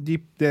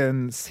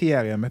en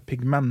serie med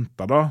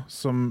pigmenter da,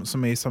 som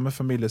I samme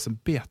familie som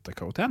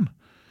beta-karoten.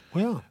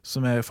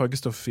 Som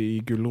fargestoff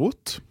I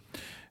gulrot.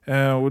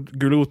 Og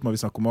gulrot må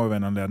vi snakke om over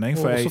en anledning.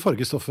 Og også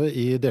fargestoffet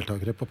I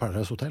deltakere på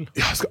Paradise Hotel.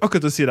 Ja, jeg skal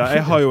akkurat si det.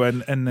 Jeg har jo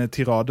en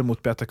tirade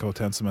mot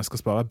beta-karoten som jeg skal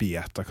spare.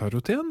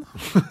 Beta-karoten?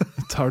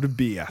 Tar du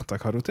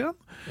beta-karoten?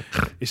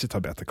 Ikke ta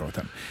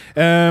beta-karoten.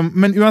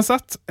 Men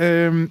uansett,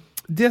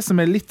 det som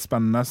litt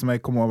spennende som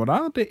jeg kom over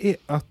der, det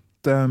at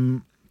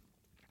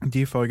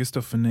de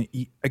fargestoffene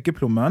I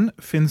eggeplommen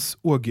finnes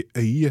også I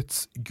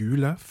øyets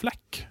gule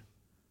flekk.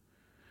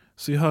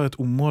 Så vi har et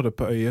område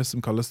på øyet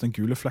som kalles den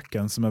gule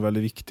flekken, som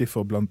veldig viktig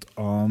for blant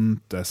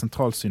annet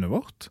sentralsynet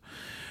vårt.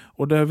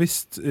 Og det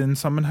visst en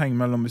sammenheng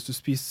mellom hvis du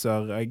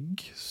spiser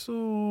egg, så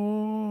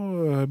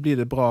blir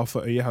det bra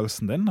for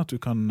øyehelsen din, at du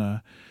kan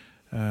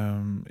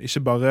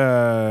ikke bare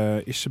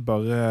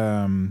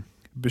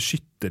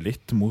beskytte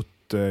litt mot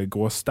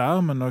grå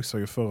stær, men også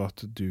sørge for at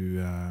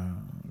du,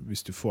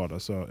 hvis du får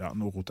det, så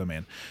nå roter jeg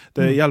meg inn.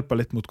 Det hjelper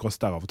litt mot grå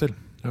stær av og til.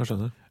 Jeg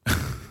skjønner.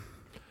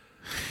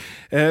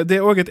 Det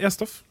også et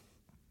E-stoff.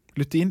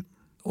 Lutein.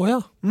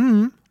 Ja.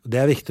 Det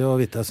viktig å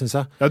vite, synes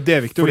jeg. Ja,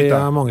 det viktig å vite. Fordi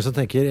det mange som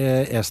tenker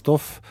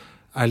E-stoff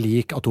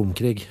lik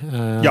atomkrig på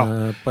en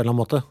eller annen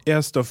måte.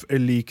 E-stoff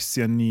lik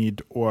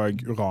cyanid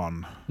og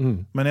uran.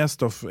 Men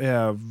E-stoff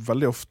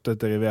veldig ofte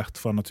derivert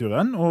fra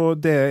naturen,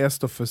 og det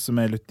E-stoffet som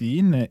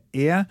lutein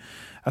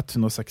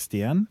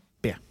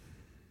 161B.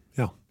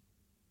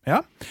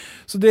 Ja,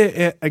 så det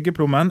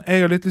eggeplommen.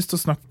 Jeg har litt lyst til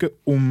å snakke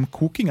om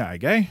koking av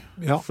egg,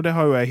 for det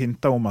har jo jeg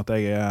hintet om at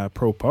jeg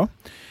pro på.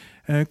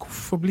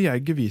 Hvorfor blir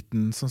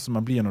eggehviten sånn som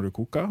man blir når du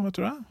koker, vet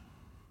du det?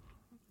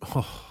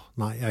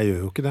 Nei, jeg gjør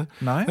jo ikke det.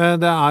 Nei?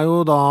 Det jo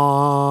da...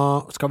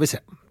 Skal vi se.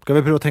 Skal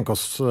vi prøve å tenke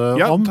oss om?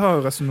 Ja, ta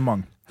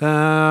resonemang.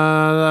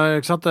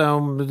 Ikke sant?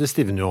 Det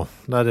stivner jo.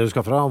 Det det du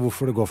skal fra.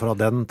 Hvorfor det går fra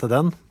den til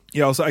den.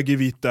 Ja, altså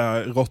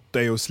eggehvite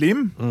rått jo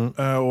slim.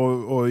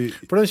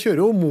 For den kjører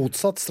jo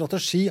motsatt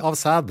strategi av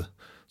sæd,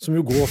 som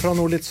jo går fra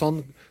noe litt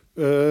sånn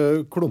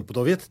klumpet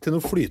og hvitt til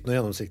noe flytende og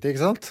gjennomsiktig,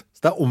 ikke sant?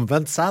 Så det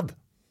omvendt sæd.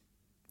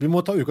 Vi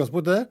må ta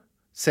utgangspunkt i det.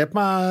 Se på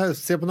når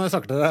jeg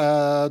snakker til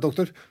deg,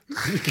 doktor.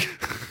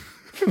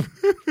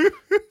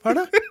 Hva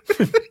det?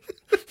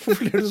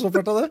 Hvorfor ler du så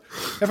fælt av det?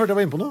 Jeg følte jeg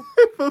var inne på noe.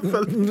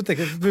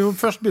 Vi må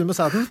først begynne med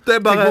sæden.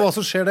 Tenk på hva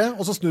som skjer det,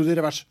 og så snur det i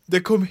revers.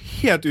 Det kom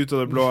helt ut av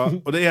det blå,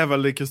 og det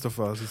veldig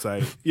Kristoffer, synes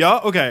jeg. Ja,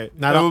 ok.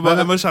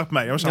 Jeg må skjerpe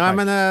meg. Nei,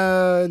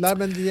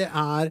 men det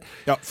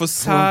Ja, for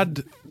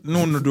sæd,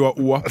 nå når du har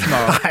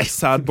åpnet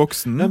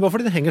sædboksen... Men bare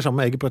fordi det henger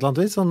sammen med egget på et eller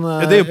annet vis. Sånn,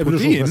 ja, det jo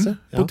protein.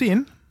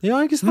 Protein. Ja,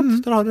 ikke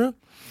sant? Der har du det.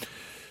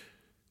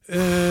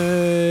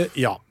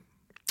 Ja.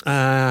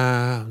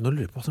 Nå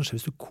lurer jeg på hva som skjer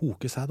hvis du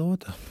koker sæd også,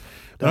 vet du.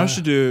 Men har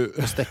ikke du...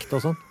 Og stekt og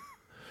sånn.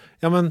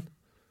 Ja, men...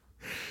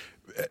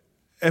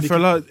 Jeg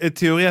føler et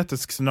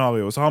teoretisk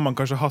scenario, så har man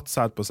kanskje hatt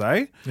sæd på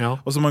seg,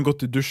 og så har man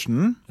gått i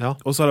dusjen,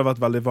 og så har det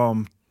vært veldig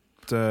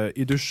varmt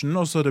i dusjen,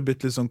 og så har det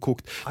blitt litt sånn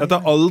kokt. Dette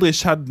har aldri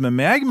skjedd med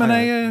meg, men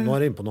jeg... Nå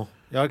det inne på noe.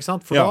 Ja, ikke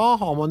sant? For da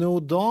har man jo...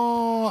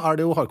 Da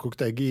det jo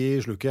hardkokt egg i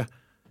sluket.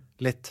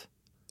 Litt.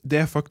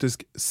 Det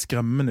faktisk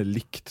skremmende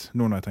likt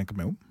nå når jeg tenker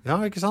meg om. Ja,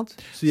 ikke sant?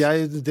 Så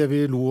det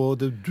vi lo,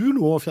 det du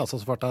lo og fjasa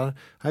så fælt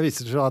her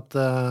viser seg at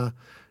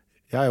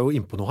jeg jo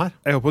inne på noe her.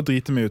 Jeg håper å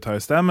drite meg ut her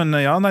i sted, men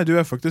nei, du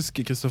faktisk,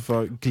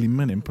 Kristoffer,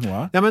 glimrende inne på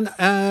noe her. Ja, men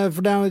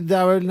for det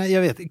vel,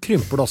 jeg vet,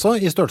 krymper det også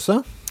i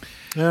størrelse?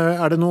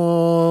 Det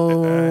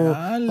noe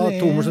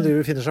atomer som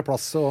finner seg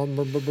plass?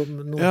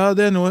 Noe? Ja,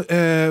 det noe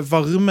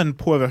varmen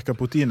påvirker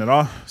proteinet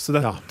da, så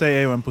dette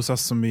jo en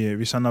prosess som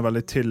vi kjenner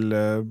veldig til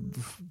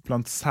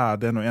blant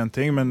sæd, det noe en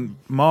ting, men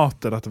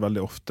mat dette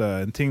veldig ofte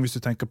en ting. Hvis du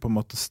tenker på en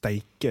måte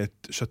steike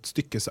et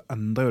kjøttstykke, så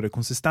endrer jo det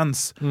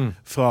konsistens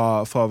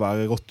fra å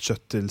være rått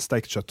kjøtt til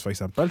steikt kjøtt, for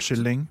eksempel,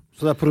 kylling.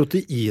 Så det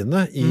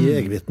proteinet i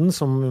eggehviten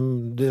som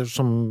det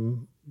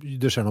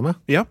skjer noe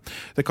med? Ja,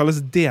 det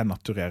kalles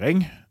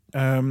denaturering.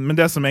 Men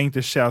det som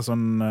egentlig skjer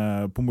sånn,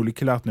 på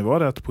molekylært nivå,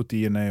 det at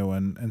protein jo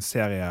en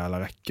serie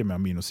eller rekke med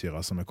aminosyrer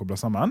som koblet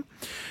sammen.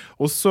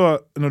 Og så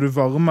når du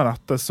varmer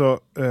dette,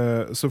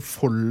 så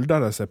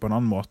folder det seg på en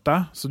annen måte.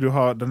 Så du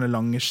har denne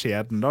lange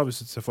skjeden da, hvis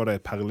du ser for deg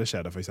et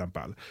perleskjede for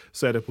eksempel,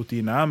 så det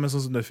proteinet, men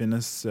sånn som det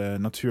finnes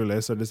naturlig,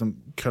 så det liksom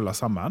krøller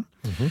sammen.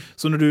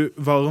 Så når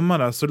du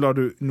varmer det, så lar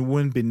du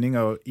noen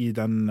bindinger i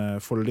den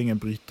foldingen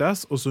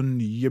brytes, og så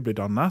nye blir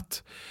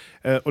dannet.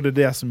 Og det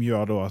det som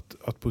gjør da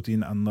at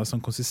protein endrer sånn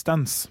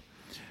konsistens.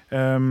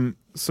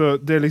 Så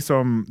det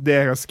liksom, det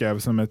jeg har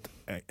skrevet som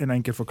en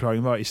enkel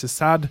forklaring var ikke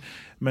sæd,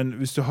 men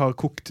hvis du har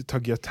kokt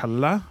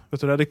tagliatelle,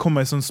 vet du det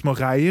kommer i sånne små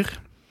reir,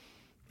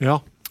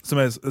 som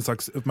en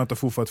slags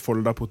metafor for et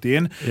foldet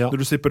protein. Når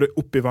du slipper det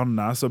opp i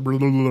vannet, så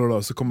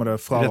kommer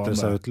det fra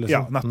hverandre. Liksom.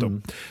 Ja,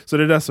 nettopp. Så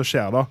det det som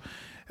skjer da.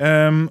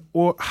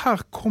 Og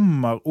her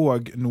kommer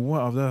også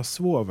noe av det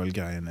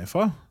svovelgreiene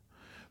ifra.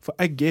 For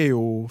egg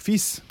jo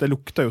fis, det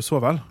lukter jo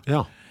svovel.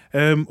 Ja.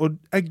 Og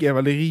egg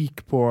veldig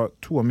rik på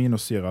 2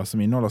 aminosyrer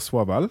som inneholder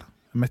svovel,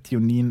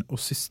 metionin og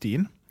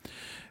cystein.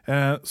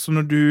 Så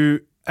når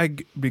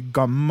egg blir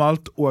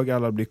gammelt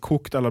eller blir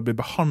kokt eller blir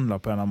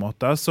behandlet på en eller annen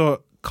måte, så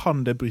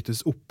kan det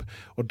brytes opp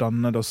og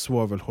danne da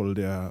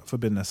svovelholdige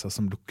forbindelser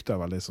som lukter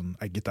veldig sånn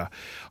eggete.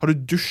 Har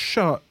du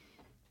dusjet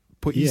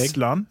på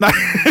Island? Nei,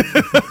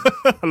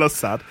 eller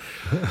sæd.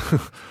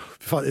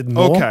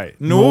 Nå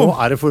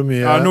det for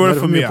mye, nå det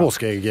for mye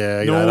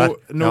påskeegg-greier her.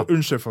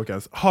 Unnskyld,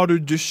 folkens. Har du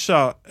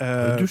dusjet...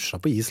 Har du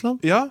dusjet på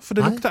Island? Ja, for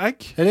det lukter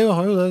egg. Eller jeg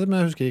har jo det,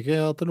 men jeg husker ikke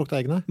at det lukter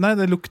egg, nei. Nei,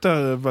 det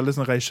lukter veldig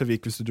sånn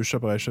Reykjavik. Hvis du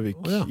dusjer på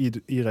Reykjavik,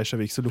 i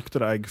Reykjavik, så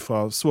lukter det egg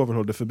fra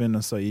svovelholdige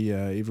forbindelser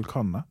i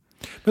vulkanene.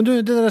 Men du,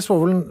 det der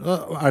svovelen,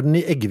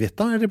 den i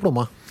eggehvita eller i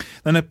plomma?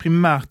 Den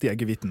primært i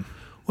eggehviten.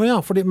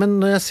 Men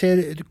når jeg ser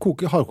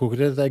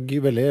hardkoker et egg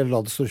veldig, la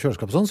det stå i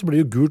kjøleskapet sånn, så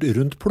blir det jo gult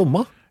rundt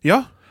plomma.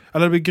 Ja,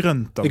 eller det blir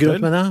grønt av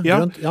grønt, mener jeg.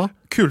 Grønt, ja.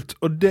 Kult.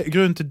 Og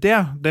grunnen til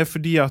det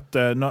fordi at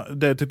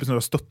det typisk når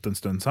det har stått en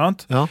stund,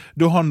 sant? Ja.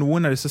 Da har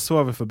noen av disse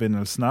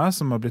svovelforbindelsene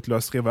som har blitt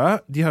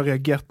løsrevet, de har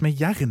reagert med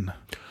jern.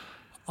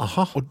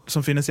 Aha.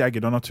 Som finnes i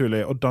egget da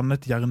naturlig, og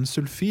dannet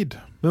jernsulfid.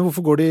 Men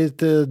hvorfor går de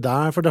til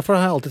der? For derfor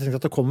har jeg alltid tenkt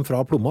at det kommer fra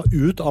plomma,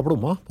 ut av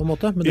plomma, på en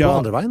måte, men det går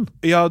andre veien.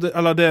 Ja,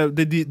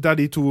 der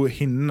de to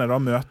hinnene da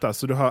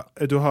møtes, så du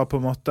har på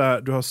en måte,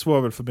 du har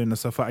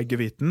svovelforbindelser fra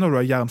eggehviten, og du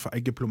har jern fra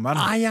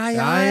eggeplommen.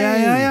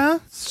 Ja.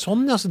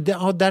 Sånn, altså,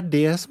 det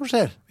det som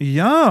skjer.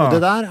 Ja. Og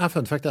det der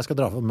fun fact jeg skal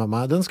dra med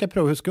meg. Den skal jeg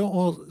prøve å huske,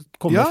 og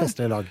komme med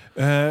festlig i lag.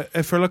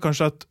 Jeg føler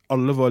kanskje at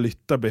alle våre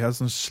lytter blir helt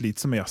sånn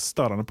slitsomme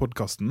gjester av denne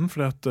podcasten,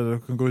 fordi at det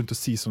kan gå rundt og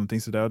si sånne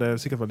ting som det, og det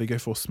sikkert veldig gøy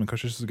for oss, men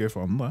kanskje ikke så gøy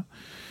for andre.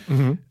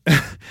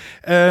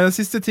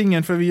 Siste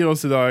tingen før vi gir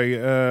oss i dag,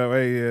 og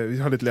vi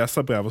har litt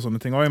leserbrev og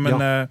sånne ting også,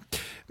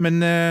 men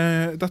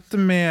dette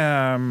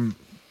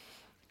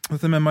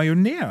med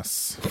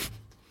majones.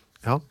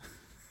 Ja.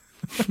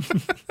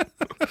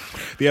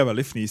 Vi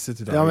veldig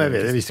fnisete i dag. Ja, men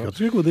jeg visste ikke at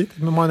du skulle gå dit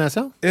med majones,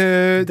 ja.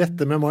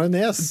 Dette med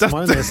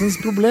majonesens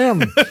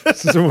problem.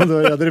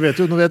 Dere vet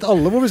jo, nå vet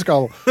alle hvor vi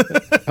skal.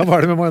 Ja,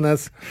 hva det med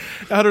majones?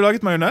 Har du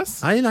laget majones?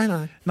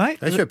 Nei.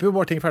 Jeg kjøper jo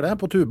bare ting ferdig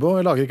på tube, og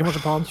jeg lager ikke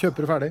marsipan, kjøper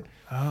det ferdig.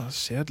 Ja,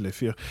 kjedelig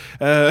fyr.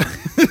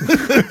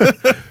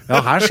 Ja,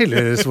 her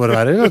skilles våre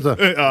verre, vet du.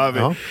 Ja,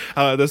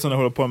 det sånn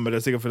jeg holder på med,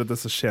 det sikkert fordi det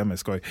så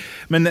kjemisk også.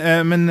 Men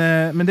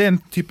det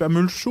en type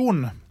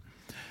emulsjon.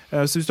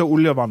 Så hvis du har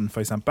olje og vann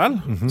for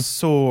eksempel,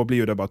 så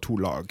blir jo det bare 2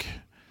 lag.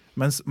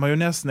 Mens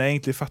majonesen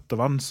egentlig fett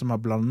og vann som har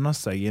blandet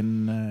seg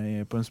inn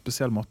på en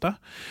spesiell måte.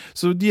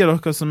 Så de av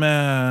dere som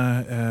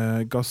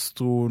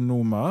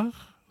gastronomer,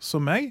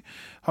 som meg,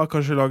 har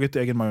kanskje laget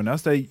egen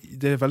majones.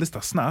 Det veldig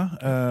stressende,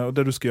 og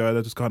det du skal gjøre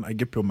er at du skal ha en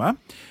eggeplomme,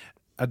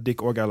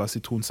 eddik og eller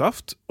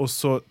sitronsaft, og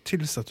så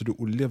tilsetter du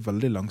olje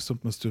veldig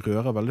langsomt mens du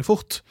rører veldig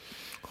fort.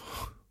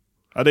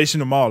 Ja, det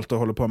ikke normalt å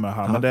holde på med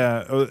her, men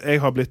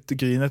jeg har blitt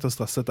grinet og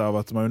stresset av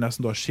at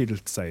majonesen har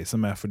skilt seg,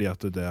 som fordi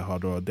at det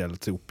har delt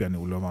seg opp igjen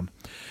i olje og vann.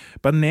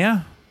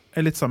 Bearnés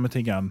litt samme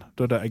tingen.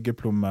 Da det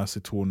eggeplomme,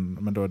 sitron,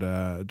 men da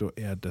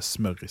det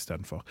smør i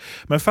stedet for.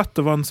 Men fett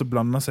og vann som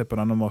blander seg på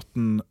denne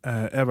måten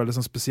veldig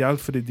sånn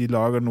spesielt, fordi de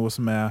lager noe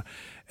som en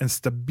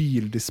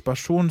stabil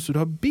dispersjon, så du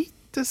har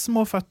bitte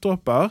små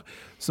fettdråper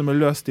som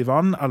løst i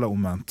vann eller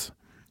omvendt.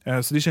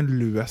 Så det ikke en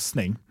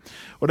løsning.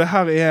 Og det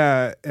her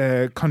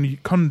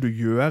kan du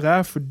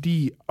gjøre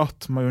fordi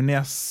at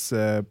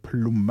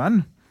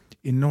majonesplommen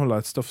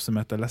inneholder et stoff som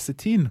heter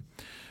lecitin,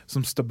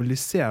 som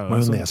stabiliserer...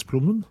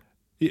 Majonesplommen?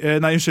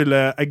 Nei, unnskyld,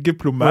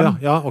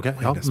 eggeplommen. Ja, ok.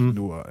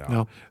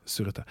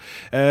 Surrete.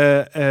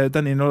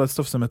 Den inneholder et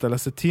stoff som heter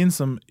lecitin,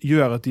 som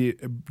gjør at de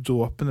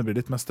dråpene blir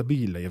litt mer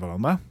stabile i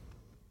hverandre.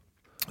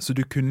 Så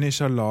du kunne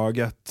ikke ha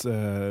laget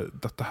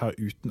dette her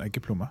uten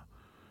eggeplomme.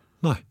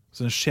 Nei.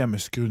 Så det en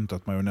kjemisk grunn til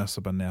at majones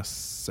og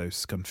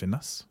bearnéssaus kan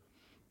finnes?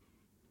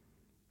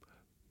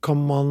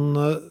 Kan man...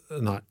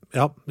 Nei.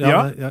 Ja.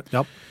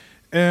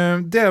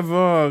 Det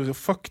var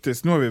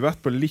faktisk... Nå har vi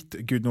vært på litt...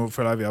 Gud, nå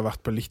føler jeg vi har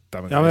vært på litt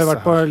av en reise. Ja, vi har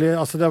vært på...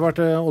 Altså, det har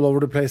vært all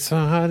over the place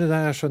her.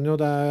 Jeg skjønner jo,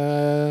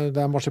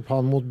 det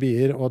marsipan mot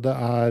bier, og det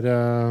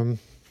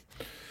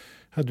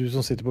du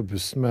som sitter på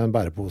bussen med en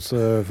bærepose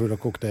full av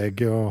kokte egg.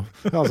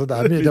 Det har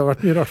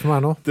vært mye rart for meg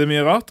nå. Det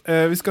mye rart.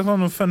 Vi skal ta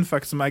noen fun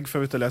facts om egg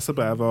før vi tar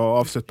leserbrev og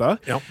avslutter.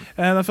 Ja.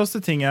 Den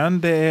første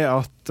tingen, det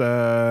at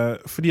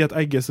fordi at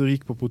egg så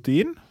rik på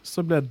protein,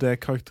 så ble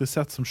det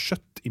karakterisert som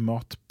kjøtt i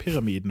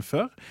matpyramiden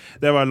før.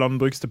 Det var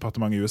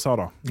landbruksdepartementet i USA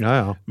da.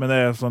 Ja. Men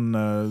det sånn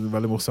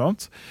veldig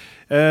morsomt.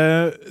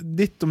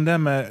 Litt om det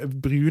med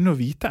brune og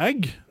hvite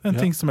egg. En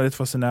ting som litt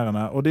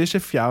fascinerende. Og det ikke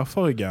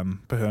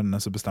fjærfargen på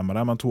hønene som bestemmer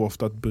det. Man tror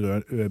ofte at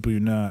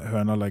brune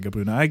høner legger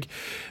brune egg.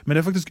 Men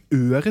det faktisk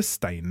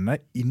øresteinene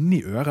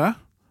inni øret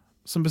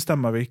som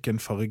bestemmer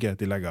hvilken farge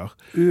de legger.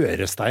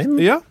 Ørestein?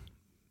 Ja.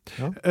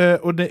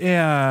 Og det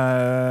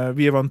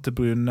vi vant til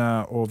brune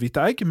og hvite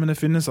egg, men det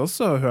finnes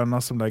også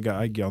høner som legger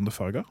egg i andre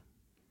farger.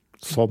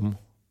 Som?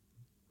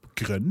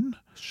 Grønn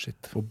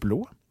og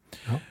blå.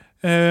 Ja.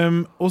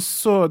 Og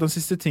så den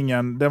siste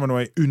tingen, det var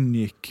noe jeg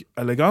unngikk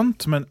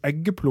elegant, men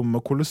eggeplomme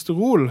og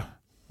kolesterol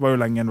var jo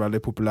lenge en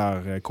veldig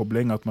populær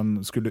kobling, at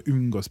man skulle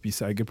unngå å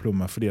spise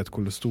eggeplomme fordi at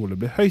kolesterolet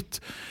ble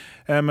høyt.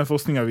 Men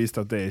forskning har vist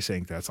at det ikke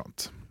egentlig er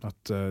sant.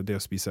 At det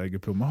å spise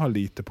eggeplomme har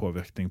lite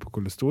påvirkning på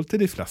kolesterol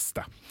til de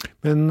fleste.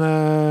 Men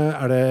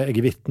det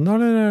eggehvitten da,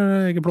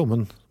 eller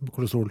eggeplommen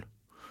kolesterol?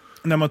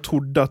 Nei, man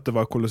trodde at det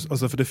var kolesterol,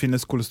 altså for det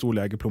finnes kolesterol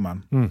i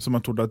eggeplommen, så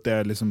man trodde at det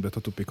liksom ble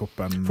tatt opp i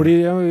kroppen. Fordi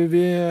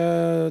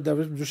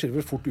du skiller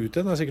vel fort ut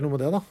igjen, det sikkert noe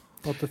med det da.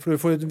 For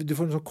du får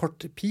en sånn kort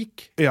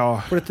peak.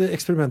 Ja. For dette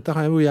eksperimentet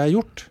har jeg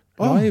gjort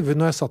live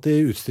når jeg satt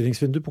i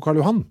utstillingsvinduet på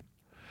Karl Johan.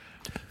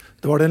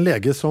 Det var det en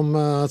lege som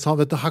sa,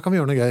 vet du, her kan vi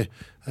gjøre noe gøy.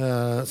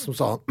 Som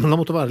sa, da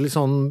måtte være litt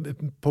sånn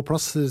på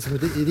plass,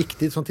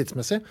 riktig sånn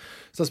tidsmessig.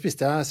 Så da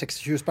spiste jeg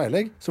 26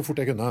 speilegg så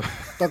fort jeg kunne.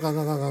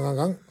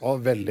 Gang.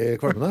 Og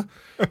veldig kvalmende.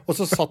 Og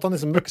så satt han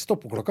liksom med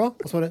stoppeklokka,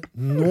 og så bare,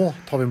 nå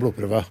tar vi en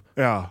blodprøve.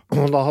 Ja.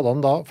 Og da hadde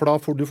han for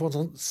da får du få en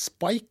sånn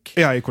spike.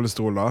 Ja, i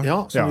kolesterol da.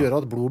 Ja, som gjør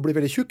at blodet blir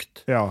veldig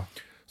tjukt. Ja.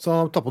 Så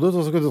han tappet ut,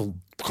 og så kunne du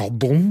sånn,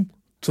 kabom!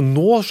 Så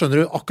nå skjønner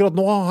du, akkurat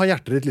nå har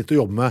hjertet ditt litt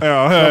å jobbe med.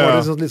 Ja. Det var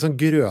litt sånn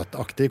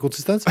grøtaktig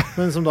konsistens,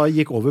 men som da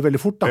gikk over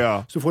veldig fort da.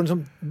 Ja. Så du får en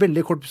sånn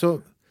veldig kort,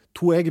 så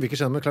 2 egg vil ikke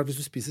skjønne, men klart hvis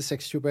du spiser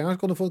 26 på en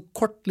gang, så kan du få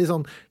kort,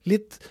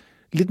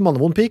 litt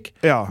mannevond pik.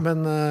 Ja.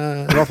 Men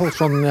i hvert fall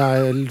sånn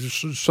jeg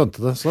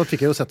skjønte det. Så da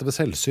fikk jeg jo sett det ved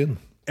selvsyn.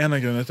 En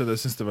av grunnene til at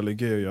jeg synes det er veldig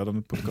gøy å gjøre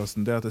denne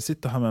podcasten, det er at jeg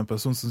sitter her med en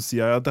person som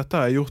sier at dette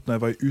har jeg gjort når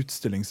jeg var i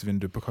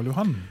utstillingsvinduet på Karl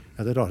Johan.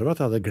 Ja, det rare var at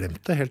jeg hadde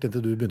glemt det helt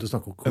inntil du begynte å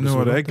snakke om kolesterol. Nå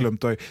hadde jeg glemt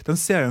det. Den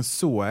serien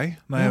så jeg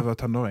når jeg var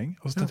tenåring,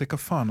 og så tenkte jeg,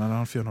 hva faen er det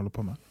han fyren holder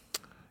på med?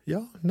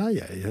 Ja, nei,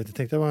 jeg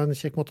tenkte det var en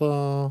kjekk måte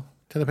å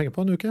tjene penger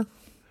på en uke.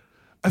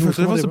 Jeg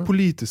følte det var så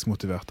politisk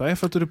motivert. Jeg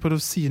følte det på å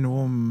si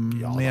noe om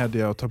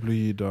media og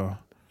tabloid og...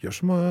 Gjør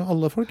som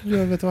alle folk.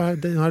 Vet du hva,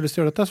 når jeg har lyst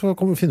til å gjøre dette, så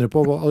finner du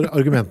på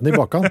argumentene I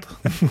bakkant.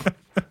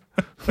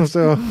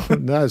 Så,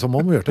 det jo sånn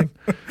man må gjøre ting.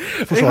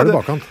 Forsvare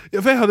bakkant. Ja,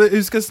 for jeg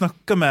husker jeg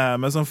snakket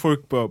med sånne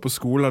folk på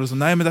skolen, og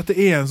sånn, nei, men dette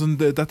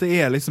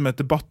liksom et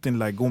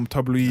debattinnlegg om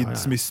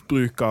tabloids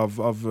misbruk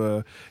av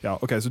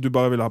ok, så du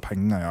bare vil ha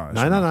penger, ja.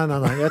 Nei.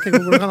 Jeg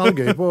tenker hvordan kan jeg ha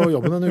det gøy på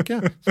jobben en uke.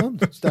 Sånn.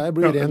 Så det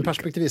blir ren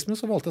perspektivisme,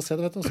 så valgte jeg å se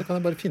det, vet du, og så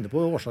kan jeg bare finne på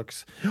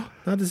årsaks.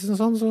 Nei, det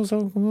er sånn, så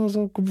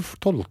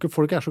tolker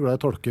folk så glad I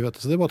å tolke, vet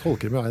du, så det bare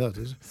tolker med meg,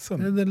 vet du. Sånn.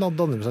 Det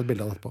danner med seg et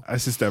bilde av etterpå.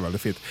 Jeg synes det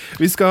veldig fint.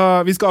 Vi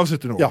skal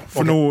avslutte nå,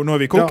 for nå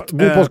vi kokt.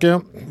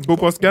 God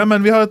påske.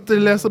 Men vi har et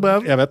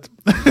leserbrev. Jeg vet.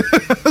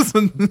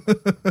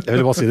 Jeg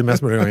ville bare si det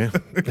mest mulig ganger.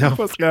 God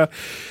påske.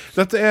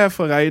 Dette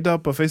fra Reidar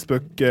på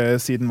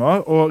Facebook-siden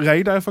vår, og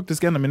Reidar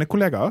faktisk en av mine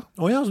kollegaer.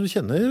 Ja, så du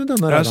kjenner denne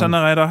Reidar? Jeg kjenner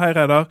Reidar. Hei,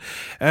 Reidar.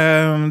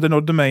 Det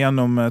nådde meg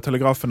gjennom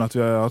telegrafen at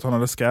han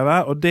hadde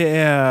skrevet, og det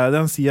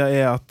han sier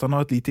at han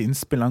har et lite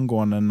innspill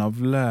angående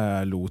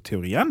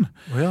navlelo-teorien.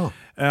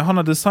 Han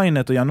har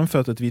designet og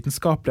gjennomført et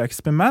vitenskapelig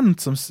eksperiment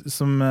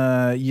som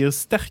gir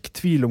sterk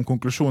tvil om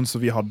konklusjonen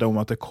som vi hadde om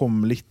at det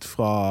kom litt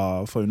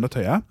fra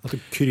undertøyet. At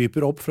det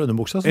kryper opp fra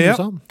underbuksa, som du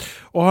sa.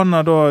 Og han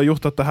har da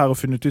gjort dette her og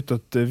funnet ut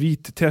at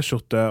hvit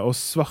t-skjorte og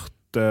svart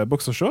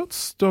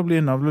boxershorts, da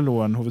blir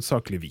navleloen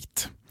hovedsakelig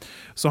hvit.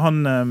 Så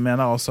han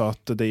mener altså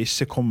at det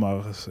ikke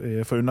kommer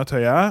fra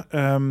undertøyet.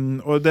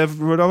 Og det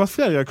har vært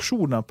flere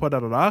reaksjoner på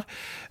det der.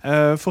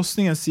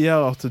 Forskningen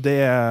sier at det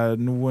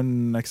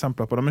noen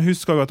eksempler på det, men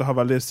husk også at det har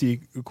veldig å si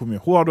hvor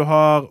mye hår du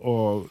har,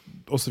 og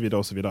så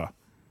videre, og så videre.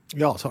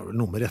 Ja, så har det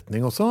noe med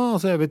retning også.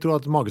 Altså, jeg vil tro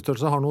at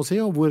magestørrelse har noe å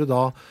si, og hvor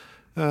da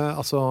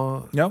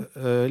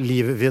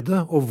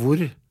livvidde, og hvor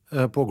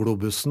på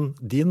globusen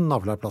din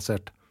navle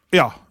plassert.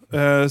 Ja,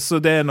 så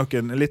det nok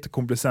en litt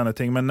kompliserende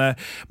ting, men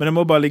det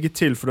må bare ligge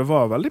til, for det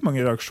var veldig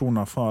mange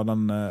reaksjoner fra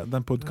den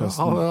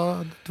podcasten.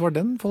 Ja, det var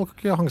den folk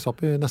hang seg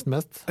opp I nesten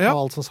mest, av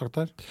alt som sagt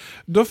her.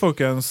 Da,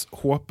 folkens,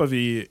 håper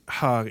vi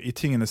her I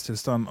tingenes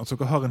tilstand at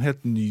dere har en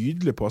helt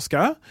nydelig påske.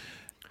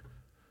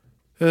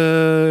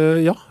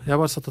 Ja, jeg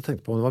bare satt og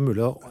tenkte på om det var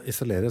mulig å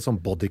installere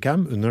sånn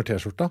bodycam under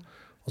t-skjorta,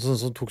 og så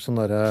tok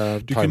sånne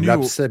der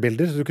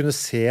timelapse-bilder, så du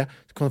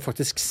kan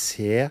faktisk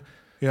se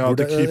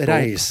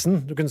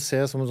reisen. Du kunne se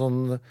som en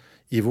sånn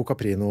Ivo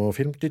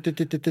Caprino-film. At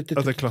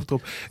det klatrer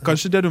opp.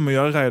 Kanskje det du må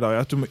gjøre, Reidar,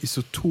 at du må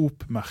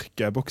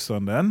isotopmerke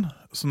bokseren din,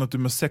 sånn at du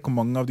må se hvor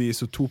mange av de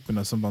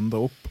isotopene som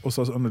vandrer opp, og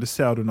så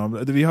analyserer du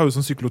navnet. Vi har jo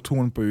sånn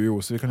sykloton på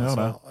UiO, så vi kan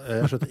gjøre det.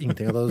 Jeg skjønte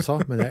ingenting av det du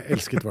sa, men jeg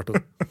elsket hvert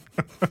ord.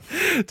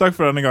 Takk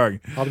for denne gang.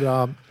 Ha det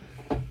bra.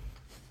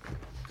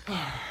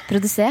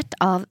 Produsert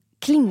av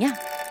Klinge.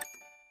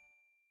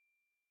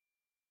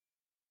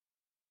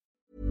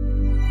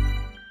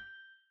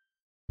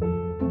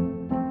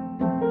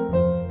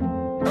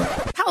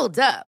 Hold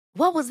up.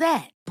 What was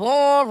that?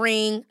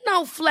 Boring.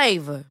 No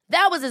flavor.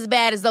 That was as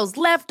bad as those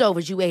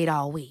leftovers you ate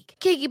all week.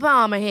 Keke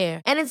Palmer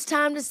here, and it's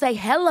time to say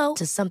hello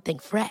to something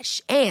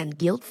fresh and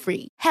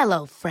guilt-free.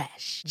 Hello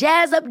Fresh.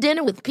 Jazz up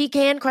dinner with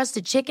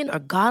pecan-crusted chicken or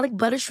garlic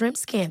butter shrimp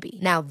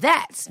scampi. Now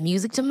that's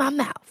music to my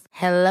mouth.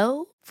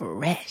 Hello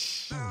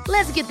Fresh.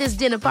 Let's get this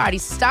dinner party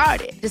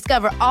started.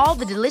 Discover all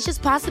the delicious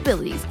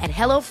possibilities at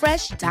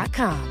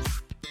HelloFresh.com.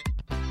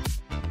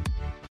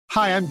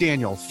 Hi, I'm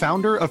Daniel,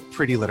 founder of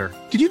Pretty Litter.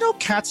 Did you know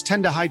cats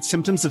tend to hide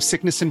symptoms of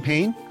sickness and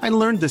pain? I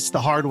learned this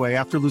the hard way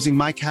after losing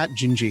my cat,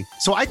 Gingy.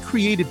 So I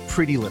created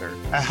Pretty Litter,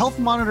 a health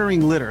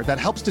monitoring litter that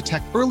helps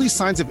detect early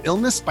signs of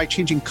illness by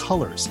changing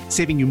colors,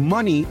 saving you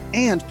money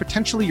and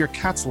potentially your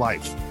cat's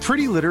life.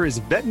 Pretty Litter is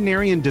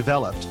veterinarian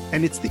developed,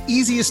 and it's the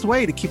easiest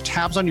way to keep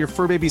tabs on your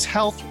fur baby's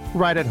health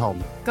right at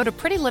home. Go to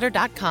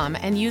prettylitter.com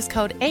and use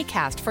code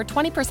ACAST for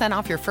 20%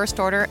 off your first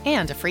order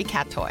and a free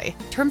cat toy.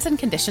 Terms and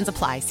conditions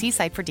apply. See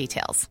site for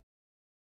details.